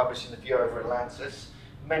 which he published in the View over Atlantis.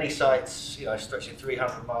 many sites, you know, stretching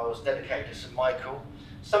 300 miles, dedicated to St Michael,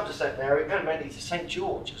 some to St Mary, and many to St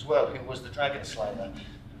George as well, who was the dragon slayer.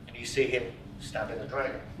 And you see him stabbing a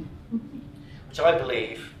dragon, which I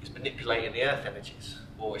believe is manipulating the earth energies,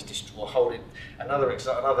 or is holding. Another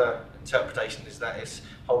interpretation is that it's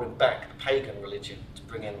holding back the pagan religion to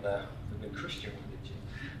bring in the new Christian religion.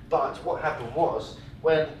 But what happened was,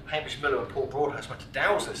 when Hamish Miller and Paul Broadhurst went to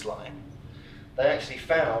dowse this line, they actually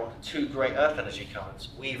found two great earth energy currents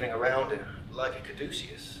weaving around it like a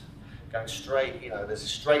caduceus, going straight. You know, there's a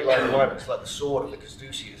straight line alignment. It's like the sword of the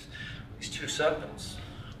caduceus. These two serpents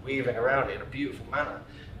weaving around it in a beautiful manner.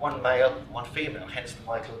 One male, one female, hence the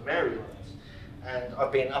Michael and Mary lines. And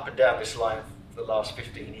I've been up and down this line for the last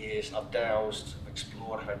 15 years. I've dowsed, I've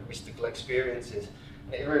explored, I've had mystical experiences,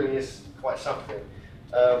 and it really is quite something.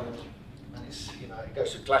 And it's, you know, it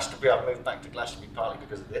goes to Glastonbury. I've moved back to Glastonbury partly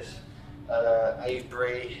because of this.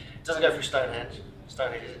 Avebury. It doesn't go through Stonehenge.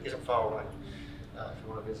 Stonehenge isn't far away. If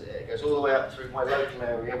you want to visit it, it goes all the way up through my local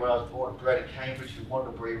area where I was born and bred in Cambridge, through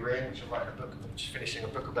Wandlebury Ring, which I'm writing a book, which is finishing a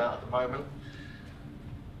book about at the moment.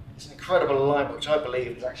 It's an incredible alignment, which I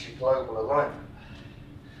believe is actually a global alignment.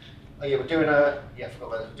 Oh yeah, we're doing I forgot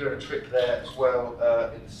about this. We're doing a trip there as well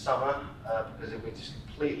in the summer because we're just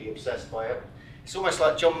completely obsessed by it. It's almost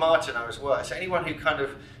like John Martineau as well. So anyone who kind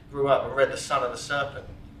of grew up and read The Son of the Serpent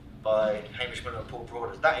by Hamish Miller and Paul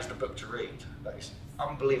Broadhurst, that is the book to read. That is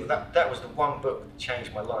unbelievable. That was the one book that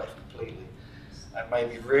changed my life completely and made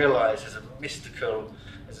me realise there's a mystical,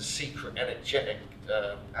 there's a secret, energetic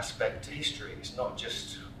aspect to history. It's not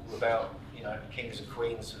just all about, you know, kings and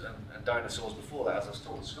queens and dinosaurs before that, as I was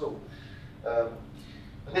taught at school.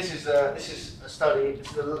 But this is a study.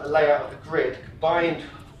 It's a layout of the grid combined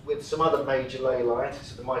with some other major ley lines.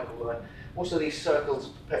 This is the Michael line. Also these circles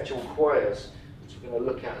of perpetual choirs, which we're going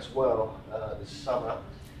to look at as well this summer.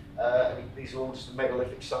 These are all just the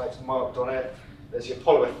megalithic sites marked on it. There's the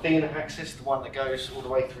Apollo Athena axis, the one that goes all the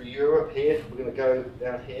way through Europe here. We're going to go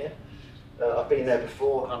down here. I've been there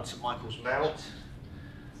before, on St Michael's Mount.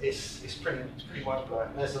 It's pretty mind-blowing.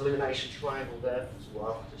 There's the lunation triangle there as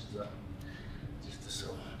well, just to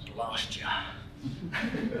sort of blast you.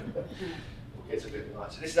 It's a bit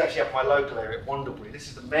nice. So this is actually up my local area at Wandlebury. This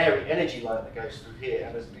is the Mary energy line that goes through here,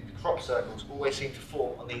 and the crop circles always seem to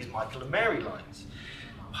form on these Michael and Mary lines.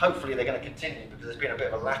 Hopefully they're going to continue because there's been a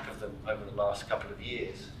bit of a lack of them over the last couple of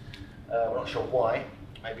years. We're not sure why.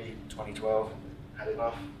 Maybe 2012 had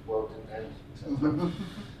enough, world didn't end, etc.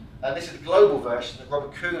 This is the global version that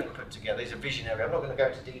Robert Kuhn put together. He's a visionary. I'm not going to go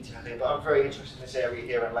into detail here, but I'm very interested in this area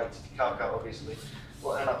here and Lake Titicaca, obviously.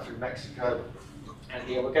 We'll end up through Mexico. And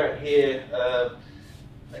here, we're going here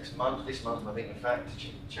next month, this month I think in fact, to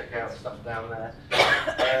check out stuff down there.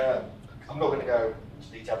 I'm not going to go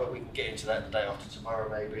into detail, but we can get into that the day after tomorrow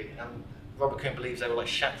maybe. And Robert Kuhn believes they were like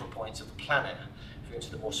chakra points of the planet, if you're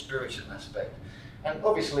into the more spiritual aspect. And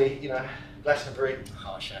obviously, you know, Glastonbury,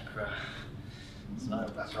 heart chakra, so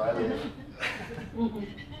that's where I live.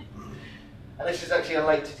 And this is actually on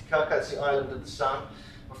Lake Titicaca, it's the island of the sun.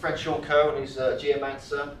 My friend Sean Cohen, who's a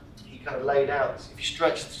geomancer, he kind of laid out, if you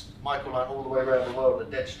stretch the Michael line all the way around the world in a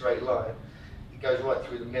dead straight line, it goes right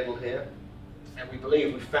through the middle here. And we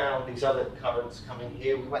believe we found these other currents coming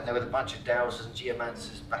here. We went there with a bunch of dowsers and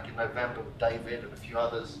geomancers back in November with David and a few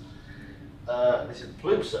others. This is the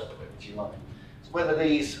plume serpent energy line. So whether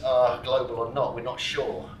these are global or not, we're not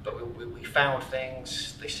sure, but we found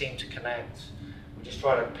things, they seem to connect. We're just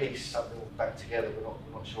trying to piece something back together,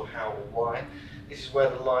 we're not sure how or why. This is where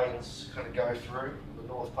the lines kind of go through, the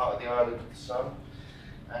north part of the island of the sun.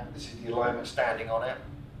 And this is the alignment standing on it.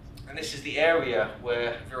 And this is the area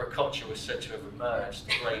where Viracocha was said to have emerged,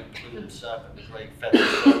 the great plumed serpent, the great feathered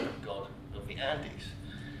serpent god of the Andes.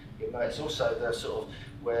 You know, it's also the sort of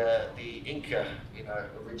where the Inca, you know,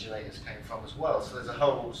 originators came from as well. So there's a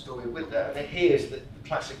whole story with that. And then here's the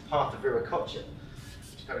classic path of Viracocha,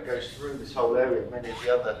 which kind of goes through this whole area, many of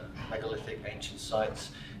the other megalithic ancient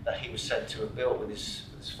sites that he was said to have built with his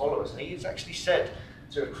followers. And he's actually said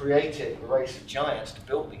to have created a race of giants to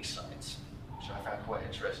build these sites, which I found quite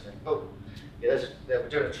interesting. Oh, yeah, we're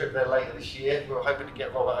doing a trip there later this year. We were hoping to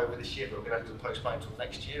get Robert over this year, but we're going to have to postpone until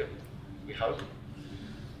next year, we hope.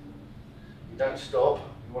 We don't stop,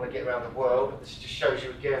 we want to get around the world. This just shows you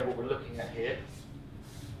again what we're looking at here.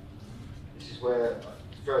 This is where it's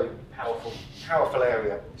a very powerful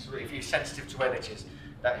area. It's really, if you're sensitive to energies,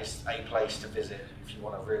 that is a place to visit if you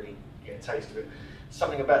want to really get a taste of it.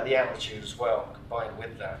 Something about the altitude as well, combined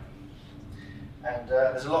with that. And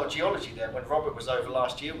there's a lot of geology there. When Robert was over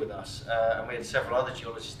last year with us, and we had several other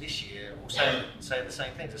geologists this year, all saying the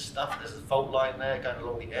same thing. There's a fault line there going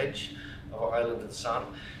along the edge of our island of the sun.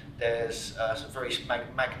 There's some very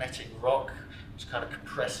magnetic rock, which kind of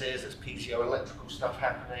compresses. There's piezo-electrical stuff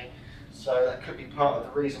happening. So that could be part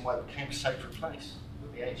of the reason why it became a sacred place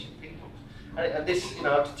with the ancient people. And this,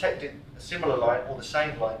 I've detected a similar line, or the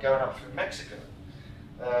same line, going up through Mexico,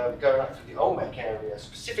 going up through the Olmec area,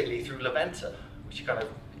 specifically through La Venta, which kind of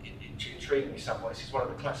intrigued me somewhat. This is one of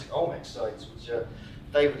the classic Olmec sites, which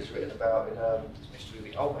David has written about in his Mystery of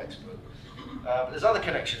the Olmecs book. But there's other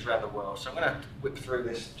connections around the world, so I'm going to whip through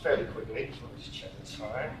this fairly quickly. Let me just check the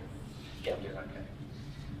time. Yeah, I'm doing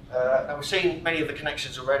okay. Now we've seen many of the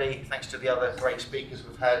connections already, thanks to the other great speakers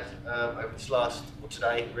we've had over this last, or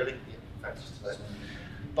today, really. Yeah, thanks today.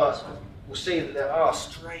 But we'll see that there are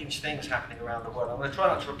strange things happening around the world. I'm going to try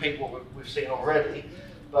not to repeat what we've seen already,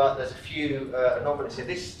 but there's a few anomalies here.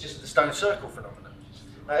 This is just the stone circle phenomenon.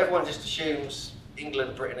 Now everyone just assumes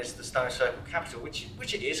England, Britain is the stone circle capital, which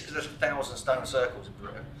it is, because there's 1,000 stone circles in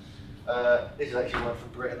Britain. This is actually one from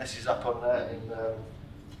Britain. This is up on in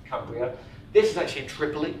Cumbria. This is actually in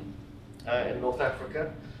Tripoli, in North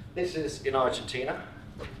Africa. This is in Argentina.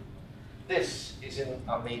 This is in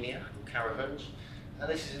Armenia, Karahunj, and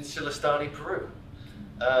this is in Silistani, Peru.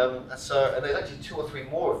 And there's actually 2 or 3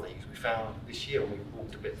 more of these we found this year when we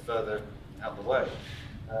walked a bit further out the way.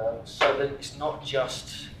 So then it's not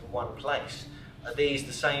just in one place. Are these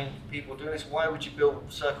the same people doing this? Why would you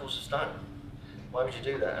build circles of stone? Why would you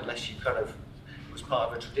do that unless you kind of, it was part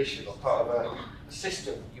of a tradition or part of a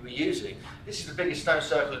system you were using? This is the biggest stone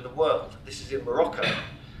circle in the world. This is in Morocco.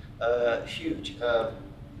 Huge.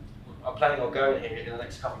 I'm planning on going here in the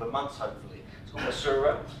next couple of months, hopefully. It's called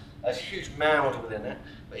Masura. There's a huge mound within it,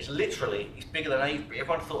 but it's bigger than Avebury.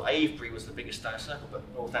 Everyone thought Avebury was the biggest stone circle, but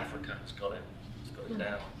North Africa has got it. It's got it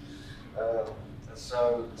down. And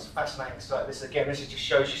so it's a fascinating site. This just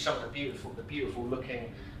shows you some of the beautiful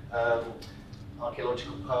looking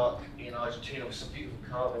archaeological park in Argentina with some beautiful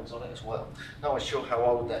carvings on it as well. No one's sure how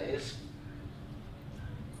old that is.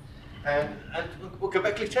 And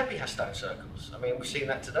Göbekli Tepe has stone circles. I mean, we've seen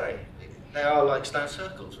that today. They are like stone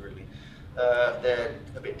circles, really. They're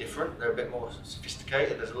a bit different. They're a bit more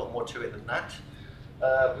sophisticated. There's a lot more to it than that.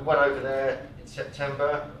 We went over there in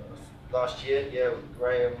September last year, with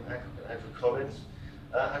Graham and Andrew Collins.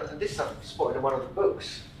 And this I've spotted in one of the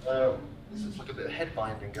books. This looks like a bit of head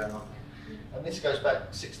binding going on here. And this goes back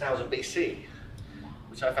 6,000 BC,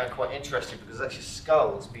 which I found quite interesting because actually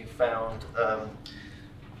skulls being found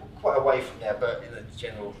quite away from there, but in the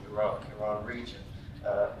general Iran region,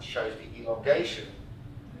 shows the elongation.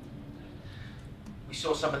 We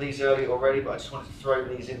saw some of these earlier already, but I just wanted to throw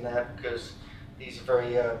these in there because these are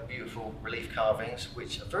very beautiful relief carvings,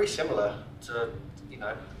 which are very similar to,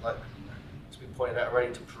 like it's been pointed out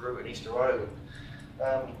already, to Peru and Easter Island.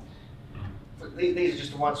 These are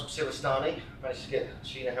just the ones from Silistani. I managed to get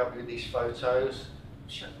Sheena help me with these photos.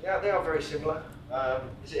 Yeah, they are very similar.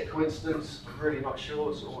 Is it a coincidence? I'm really not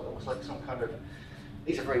sure. It's almost like some kind of.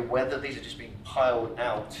 These are very weathered. These are just being piled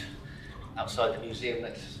out outside the museum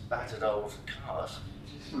next to battered old cars.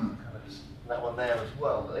 Kind of that one there as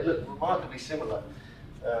well. But they look remarkably similar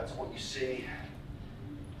to what you see.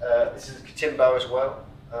 This is a Katimbo as well.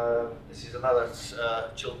 This is another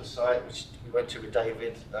Chilka site which we went to with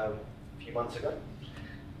David a few months ago.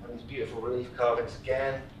 And these beautiful relief carvings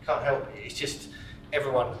again. Can't help it. It's just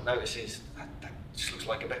everyone notices that just looks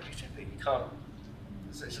like Göbekli Tepe. You can't.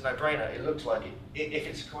 It's a no-brainer. It looks like it. If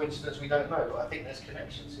it's a coincidence, we don't know. But I think there's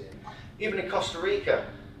connections here. Even in Costa Rica,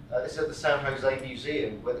 this is at the San Jose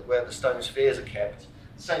Museum where the stone spheres are kept.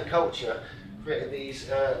 The same culture created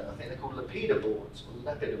these. I think they're called lapida boards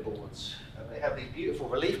or lapida boards, and they have these beautiful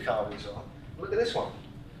relief carvings on. Look at this one.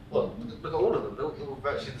 Look at all of them. They're all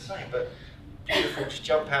virtually the same, but beautiful. Just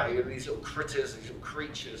jump out at you. These little critters, these little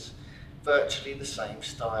creatures, virtually the same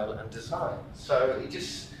style and design. So it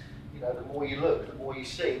just. The more you look, the more you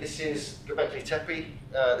see. This is Göbekli Tepe.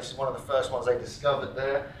 This is one of the first ones they discovered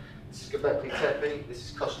there. This is Göbekli Tepe. This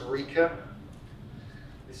is Costa Rica.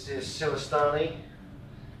 This is Silistani.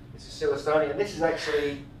 This is Silistani, and this is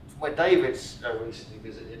actually where David's recently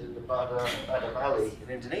visited in the Bada Valley in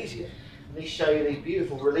Indonesia. And these show you these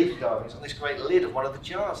beautiful relief carvings on this great lid of one of the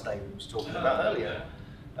jars David was talking about earlier.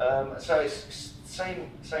 So it's same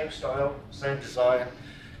style, same design.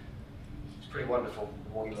 It's pretty wonderful the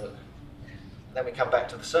more you look. Then we come back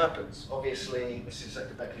to the serpents. Obviously, this is at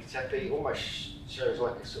Göbekli Tepe. Almost shows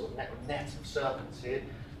like a sort of net of serpents here.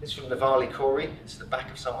 This is from Navali Kori. It's the back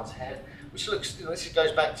of someone's head, which looks. This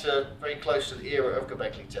goes back to very close to the era of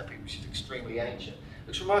Göbekli Tepe, which is extremely ancient.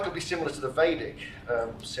 Looks remarkably similar to the Vedic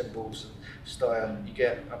symbols and style you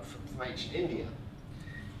get from ancient India.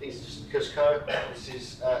 These are just in Cusco. This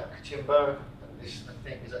is Katimbo, and this I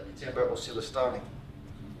think is at Katimbo or Silistani.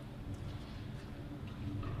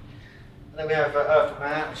 then we have Earth and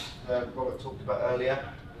Man, which Robert talked about earlier,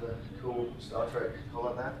 the cool Star Trek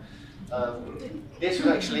collar there. This was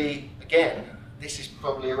actually, again, this is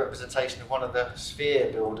probably a representation of one of the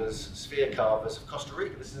sphere builders, sphere carvers of Costa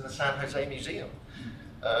Rica. This is in the San Jose Museum.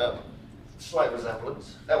 Slight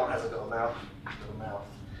resemblance. That one has a little mouth.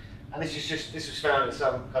 And this was found in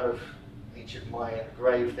some kind of ancient Mayan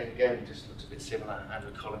grave thing. Again, it just looks a bit similar.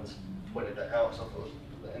 Andrew Collins pointed that out, so I thought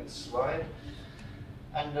I'd put that in the slide.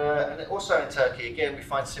 And also in Turkey, again, we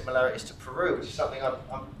find similarities to Peru, which is something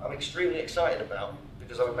I'm extremely excited about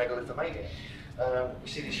because I'm a megalithomaniac. We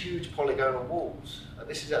see these huge polygonal walls.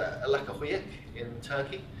 This is Alakahuyuk in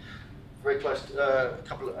Turkey, very close to a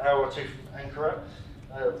couple of hour or two from Ankara,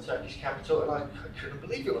 the Turkish capital, and I couldn't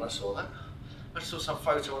believe it when I saw that. I saw some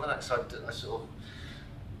photo on the net, so I sort of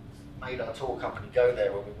made our tour company go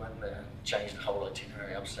there when we went there and changed the whole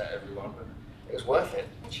itinerary, upset everyone, but it was worth it.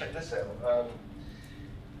 Check this out.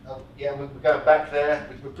 Yeah, we're going back there.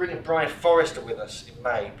 We're bringing Brian Forrester with us in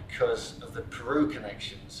May because of the Peru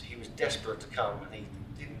connections. He was desperate to come and he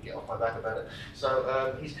didn't get off my back about it.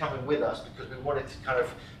 So he's coming with us because we wanted to kind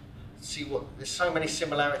of see there's so many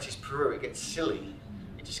similarities. Peru, it gets silly.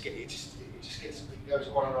 It goes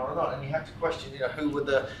on and on and on. And you have to question, who were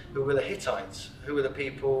the Hittites? Who were the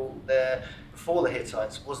people there before the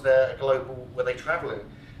Hittites? Was there a global? Were they traveling?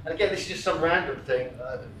 And again, this is just some random thing.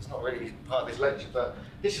 It's not really part of this lecture, but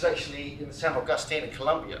this is actually in San Agustin in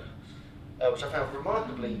Colombia, which I found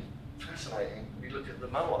remarkably fascinating. We look at the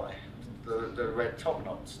moai, the red top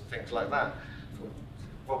knots and things like that. I thought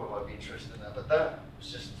Robert might be interested in that, but that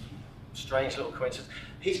was just a strange little coincidence.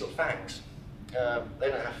 He's got fangs. They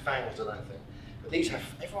don't have fangs, I don't think. But these have,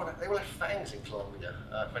 they all have fangs in Colombia,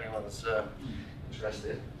 if anyone's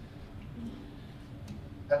interested.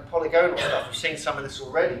 And polygonal stuff, we've seen some of this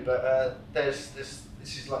already, but this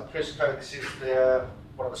is like Cusco, this is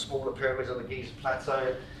one of the smaller pyramids on the Giza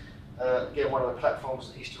Plateau. Again, one of the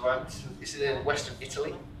platforms in Eastern Rome. This is in Western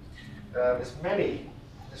Italy.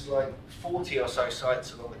 There's like 40 or so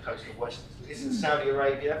sites along the coast of Western Italy. This is in Saudi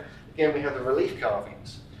Arabia. Again, we have the relief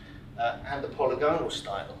carvings and the polygonal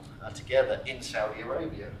style together in Saudi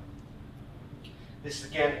Arabia. This is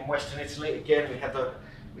again in Western Italy. Again, we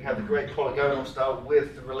have the great polygonal style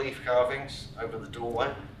with the relief carvings over the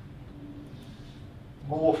doorway.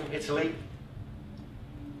 More from Italy.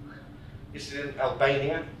 This is in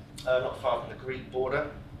Albania, not far from the Greek border.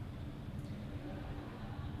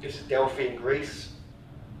 This is Delphi in Greece.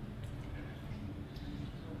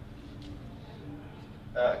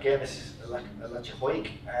 Again, this is Alakahuyuk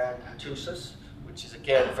and Hattusas, which is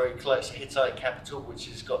again very close to Hittite capital, which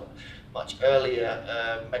has got much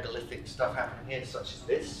earlier megalithic stuff happening here, such as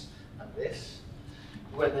this and this.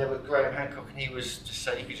 We went there with Graham Hancock, and he was just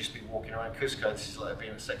saying you could just be walking around Cusco. This is like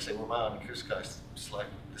being a sexy woman in Cusco. It's like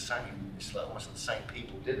the same. It's like almost like the same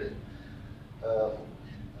people did it.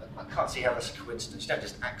 I can't see how that's a coincidence. You don't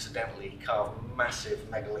just accidentally carve massive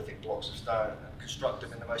megalithic blocks of stone and construct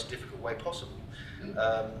them in the most difficult way possible,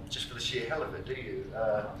 just for the sheer hell of it, do you?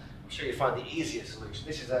 I'm sure you find the easier solution.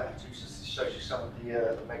 This is Hattusas. This shows you some of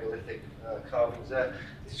the megalithic carvings there.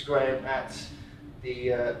 This is Graham at the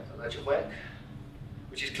Alakahuyuk,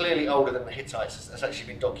 which is clearly older than the Hittites. That's actually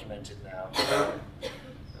been documented now.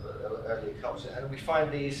 Earlier culture, and we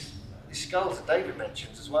find these skulls that David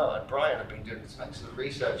mentions as well. And Brian have been doing some excellent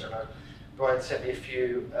research. I know Brian sent me a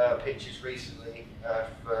few pictures recently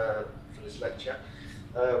for this lecture.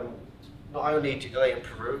 Not only are they in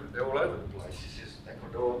Peru, they're all over the place. This is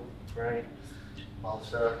Ecuador, Ukraine,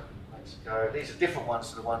 Malta, Mexico. These are different ones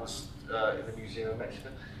to the ones in the Museum of Mexico.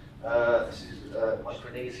 This is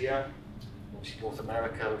Micronesia, obviously North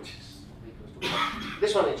America, which is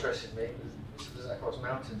this one interested me. This is the Zakros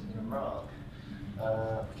Mountains in Iraq.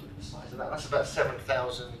 Look at the size of that. That's about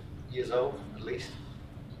 7,000 years old, at least.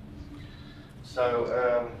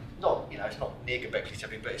 So, it's not near Göbekli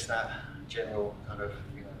Tepe, but it's that general kind of,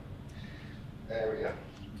 area.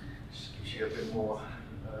 Just gives you a bit more,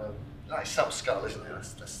 like some skull, isn't it?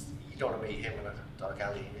 You don't want to meet him in a dark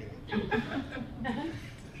alley.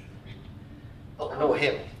 Nor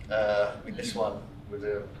him. This one with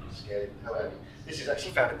a scared hell out of you. This is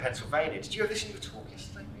actually found in Pennsylvania. Did you have this in your talk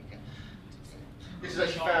yesterday? This is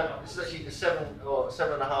actually a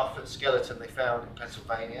 7.5 foot skeleton they found in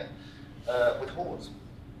Pennsylvania with horns.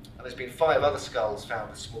 And there's been 5 other skulls found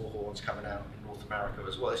with small horns coming out in North America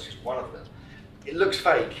as well. It's just one of them. It looks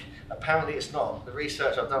fake. Apparently it's not. The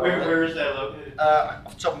research I've done. Where is that located?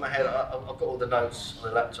 Off the top of my head, I've got all the notes on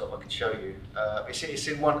the laptop. I can show you.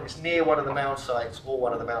 It's near one of the mound sites, or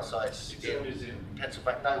one of the mound sites in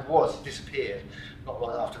Pennsylvania. No, it was. It disappeared not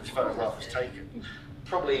long after this photograph was taken.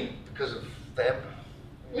 Probably because of them.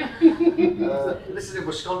 This is in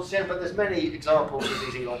Wisconsin, but there's many examples of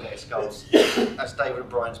these elongated skulls, as David and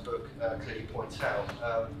Brian's book clearly points out.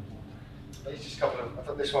 But it's just a couple of, I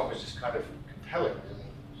thought this one was just kind of compelling, really.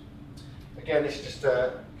 Again, this is just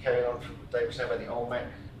carrying on from what David was saying about the Olmec.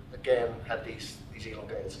 Again, had these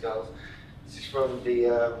elongated skulls. This is from the,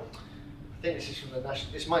 I think this is from the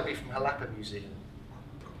National, this might be from Jalapa Museum.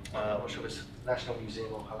 I'm not sure if it's National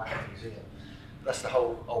Museum or Jalapa Museum. That's the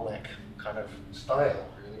whole Olmec kind of style,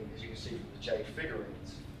 really, as you can see from the jade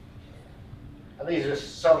figurines. And these are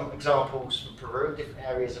some examples from Peru, different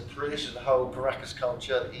areas of Peru. This is the whole Paracas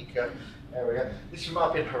culture, the Ica area. This is from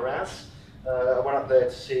up in Huaraz. I went up there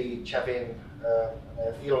to see Chavin. They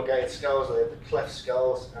have elongated skulls, they have the cleft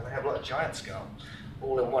skulls, and they have like a giant skull,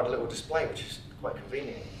 all in one little display, which is quite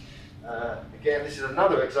convenient. Again, this is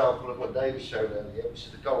another example of what David showed earlier, which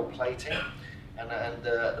is the gold plating, and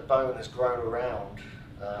the bone has grown around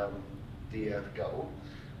the gold,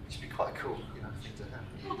 which would be quite cool, you know, thing to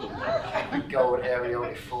have. A gold area on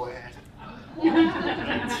your forehead,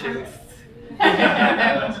 tooth.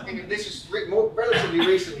 This was relatively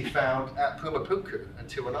recently found at Pumapunku and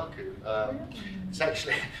Tiwanaku. It's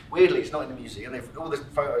actually, weirdly, it's not in the museum. All the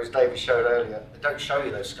photos David showed earlier, they don't show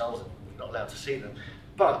you those skulls, you're not allowed to see them.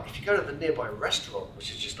 But if you go to the nearby restaurant, which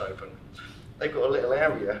has just opened, they've got a little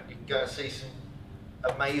area, you can go and see some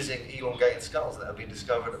amazing elongated skulls that have been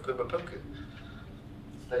discovered at Pumapunku.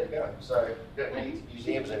 There you go. So you don't need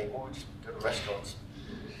museums anymore, just go to restaurants.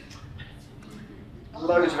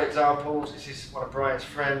 Loads of examples. This is one of Brian's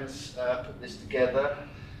friends put this together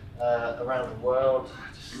around the world.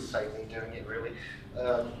 Just the same me doing it, really.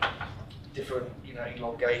 Different, you know,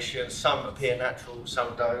 elongations. Some appear natural,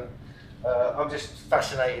 some don't. I'm just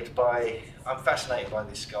fascinated by. I'm fascinated by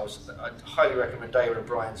these skulls. I highly recommend David and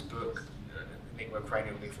Brian's book, Enigma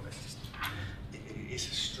Cranial Lethal. It's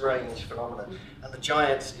a strange phenomenon, and the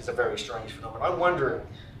giants is a very strange phenomenon. I'm wondering,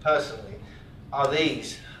 personally, are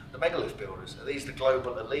these the megalith builders? Are these the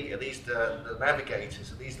global elite? Are these the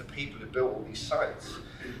navigators? Are these the people who built all these sites?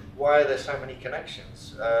 Why are there so many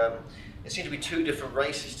connections? There seem to be two different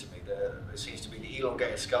races to me. There seems to be the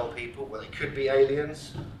elongated skull people, where they could be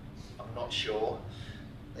aliens. I'm not sure.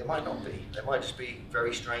 They might not be. They might just be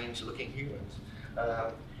very strange looking humans.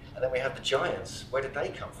 And then we have the giants. Where did they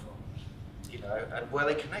come from? You know, and were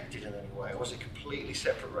they connected in any way? Or was it completely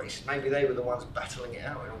separate races? Maybe they were the ones battling it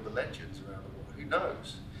out in all the legends around the world. Who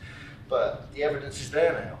knows? But the evidence is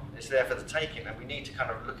there now. It's there for the taking, and we need to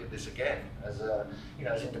kind of look at this again as, you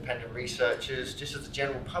know, as independent researchers, just as the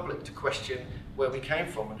general public, to question where we came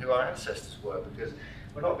from and who our ancestors were, because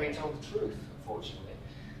we're not being told the truth, unfortunately.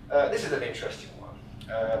 This is an interesting one.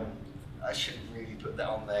 I shouldn't really put that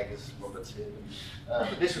on there because Robert's here.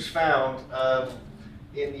 But this was found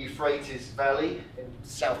in the Euphrates Valley in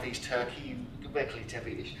southeast Turkey, Göbekli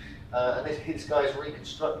Tepe. And this guy's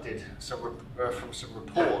reconstructed from some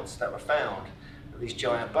reports that were found of these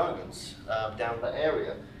giant bones down that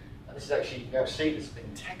area. And this is actually, you can go see this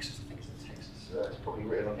in Texas. I think it's in Texas. It's probably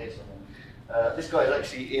written on here somewhere. This guy is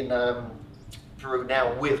actually in Peru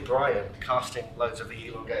now with Brian, casting loads of the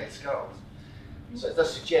elongated skulls. So it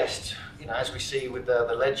does suggest, you know, as we see with the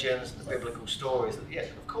legends and the biblical stories, that yeah,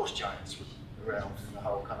 of course giants were around in the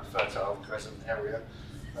whole kind of fertile crescent area.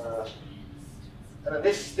 And then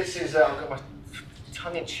this is, I've got my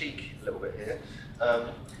tongue in cheek a little bit here.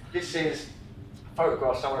 This is a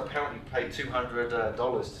photograph someone apparently paid $200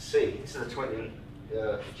 to see. This is a 20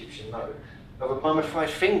 Egyptian note of a mummified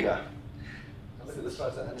finger. And look at the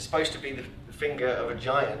size of that. And it's supposed to be the finger of a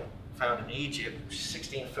giant found in Egypt, which is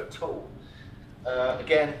 16 foot tall.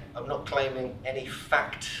 Again, I'm not claiming any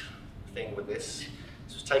fact thing with this.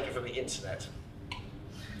 This was taken from the internet.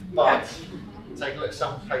 But take a look,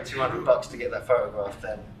 someone paid $200 to get that photograph,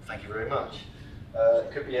 then thank you very much.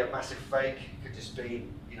 It could be a massive fake, it could just be,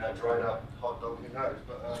 you know, dried up hot dog, who knows,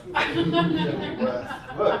 but definitely worth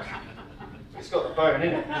a look. It's got the bone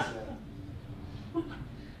in it, hasn't it?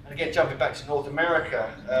 And again, jumping back to North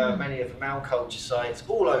America, many of the mound culture sites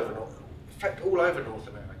all over North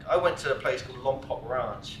America. I went to a place called Lompoc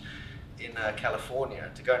Ranch in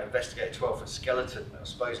California to go and investigate a 12-foot skeleton that was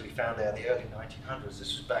supposedly found there in the early 1900s.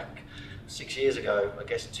 This was back 6 years ago, I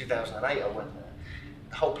guess in 2008 I went there.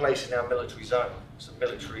 The whole place is now a military zone. It's a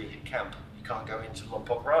military camp. You can't go into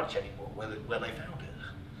Lompoc Ranch anymore where they found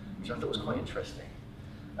it, which I thought was quite interesting.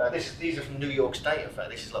 These are from New York State, in fact.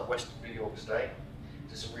 This is like Western New York State.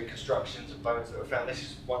 There's some reconstructions of bones that were found. This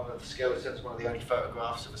is one of the skeletons, one of the only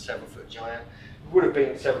photographs of a 7-foot giant. It would have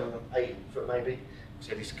been 7 or 8 foot maybe.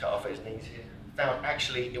 So he's cut off his knees here. Found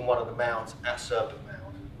actually in one of the mounds at Serpent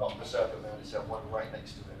Mound, not the Serpent Mound itself, one right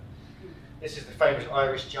next to it. This is the famous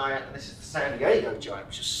Irish giant, and this is the San Diego giant,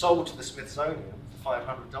 which was sold to the Smithsonian for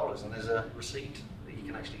 $500, and there's a receipt that you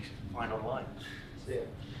can actually find online. See it.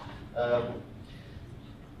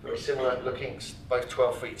 Very similar looking, both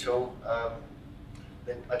 12 feet tall. I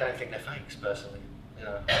don't think they're fakes, personally. You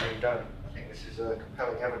know, I really don't. I think this is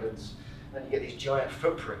compelling evidence. Then you get these giant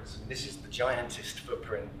footprints, and this is the giantest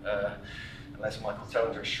footprint, unless Michael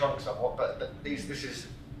Tellinger has shrunk somewhat, but this is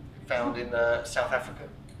found in South Africa.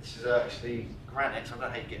 This is actually granite. I don't know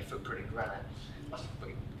how you get a footprint in granite. Must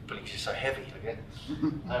be because it's so heavy, I guess.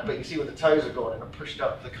 But you can see where the toes are gone and are pushed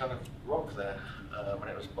up the kind of rock there when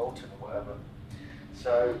it was bolted or whatever.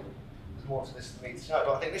 So there's more to this than meets the eye.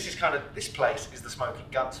 But I think this is kind of, this place is the smoking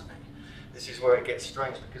gun to me. This is where it gets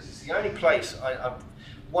strange, because it's the only place I'm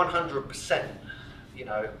 100%, you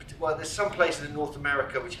know, well, there's some places in North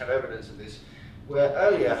America which have evidence of this, where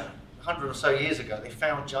earlier, 100 or so years ago, they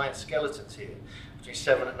found giant skeletons here, between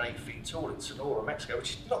 7 and 8 feet tall in Sonora, Mexico,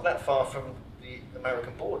 which is not that far from the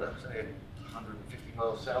American border. It's only 150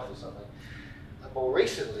 miles south or something. And more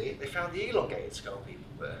recently, they found the elongated skull people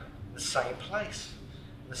there, in the same place,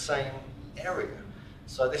 in the same area.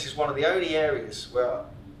 So this is one of the only areas where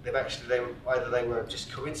they were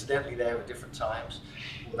just coincidentally there at different times,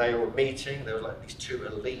 or they were meeting, there were like these two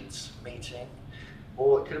elites meeting,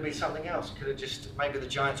 or it could have been something else. It could have just, maybe the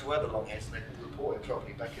giants were the longheads and they didn't report it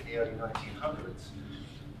properly back in the early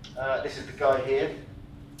 1900s. This is the guy here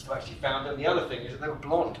who actually found them. The other thing is that they were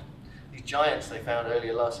blonde. These giants they found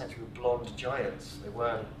earlier last century were blonde giants. They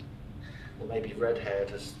weren't, or maybe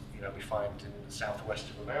red-haired, as you know we find in the southwest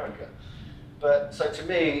of America. But so to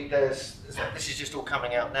me, this is just all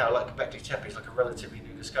coming out now. Like Göbekli Tepe is like a relatively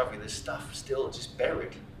new discovery. There's stuff still just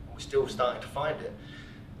buried, and we're still starting to find it.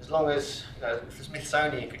 As long as, you know, if the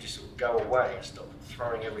Smithsonian could just sort of go away and stop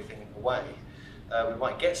throwing everything away, we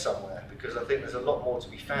might get somewhere, because I think there's a lot more to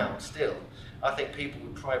be found still. I think people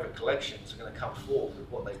with private collections are going to come forward with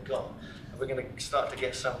what they've got, and we're going to start to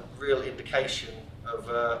get some real indication of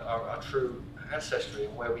our true ancestry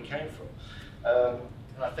and where we came from.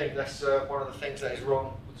 And I think that's one of the things that is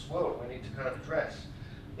wrong with this world. We need to kind of address.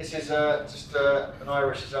 This is just an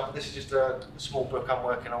Irish example. This is just a small book I'm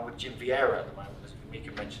working on with Jim Vieira at the moment, as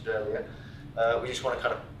Mika mentioned earlier. We just want to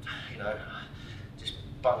kind of, you know, just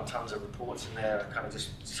bung tons of reports in there, kind of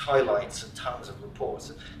just highlights and tons of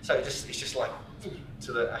reports. So it's just like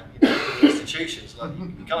to the, you know, to the institutions, like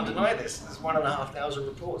you can't deny this. There's 1,500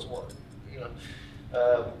 reports. What, you know,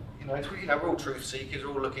 it's, you know, we're all truth seekers.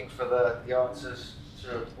 We're all looking for the answers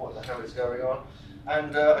to what the hell is going on.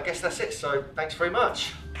 And I guess that's it. So thanks very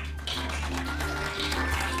much.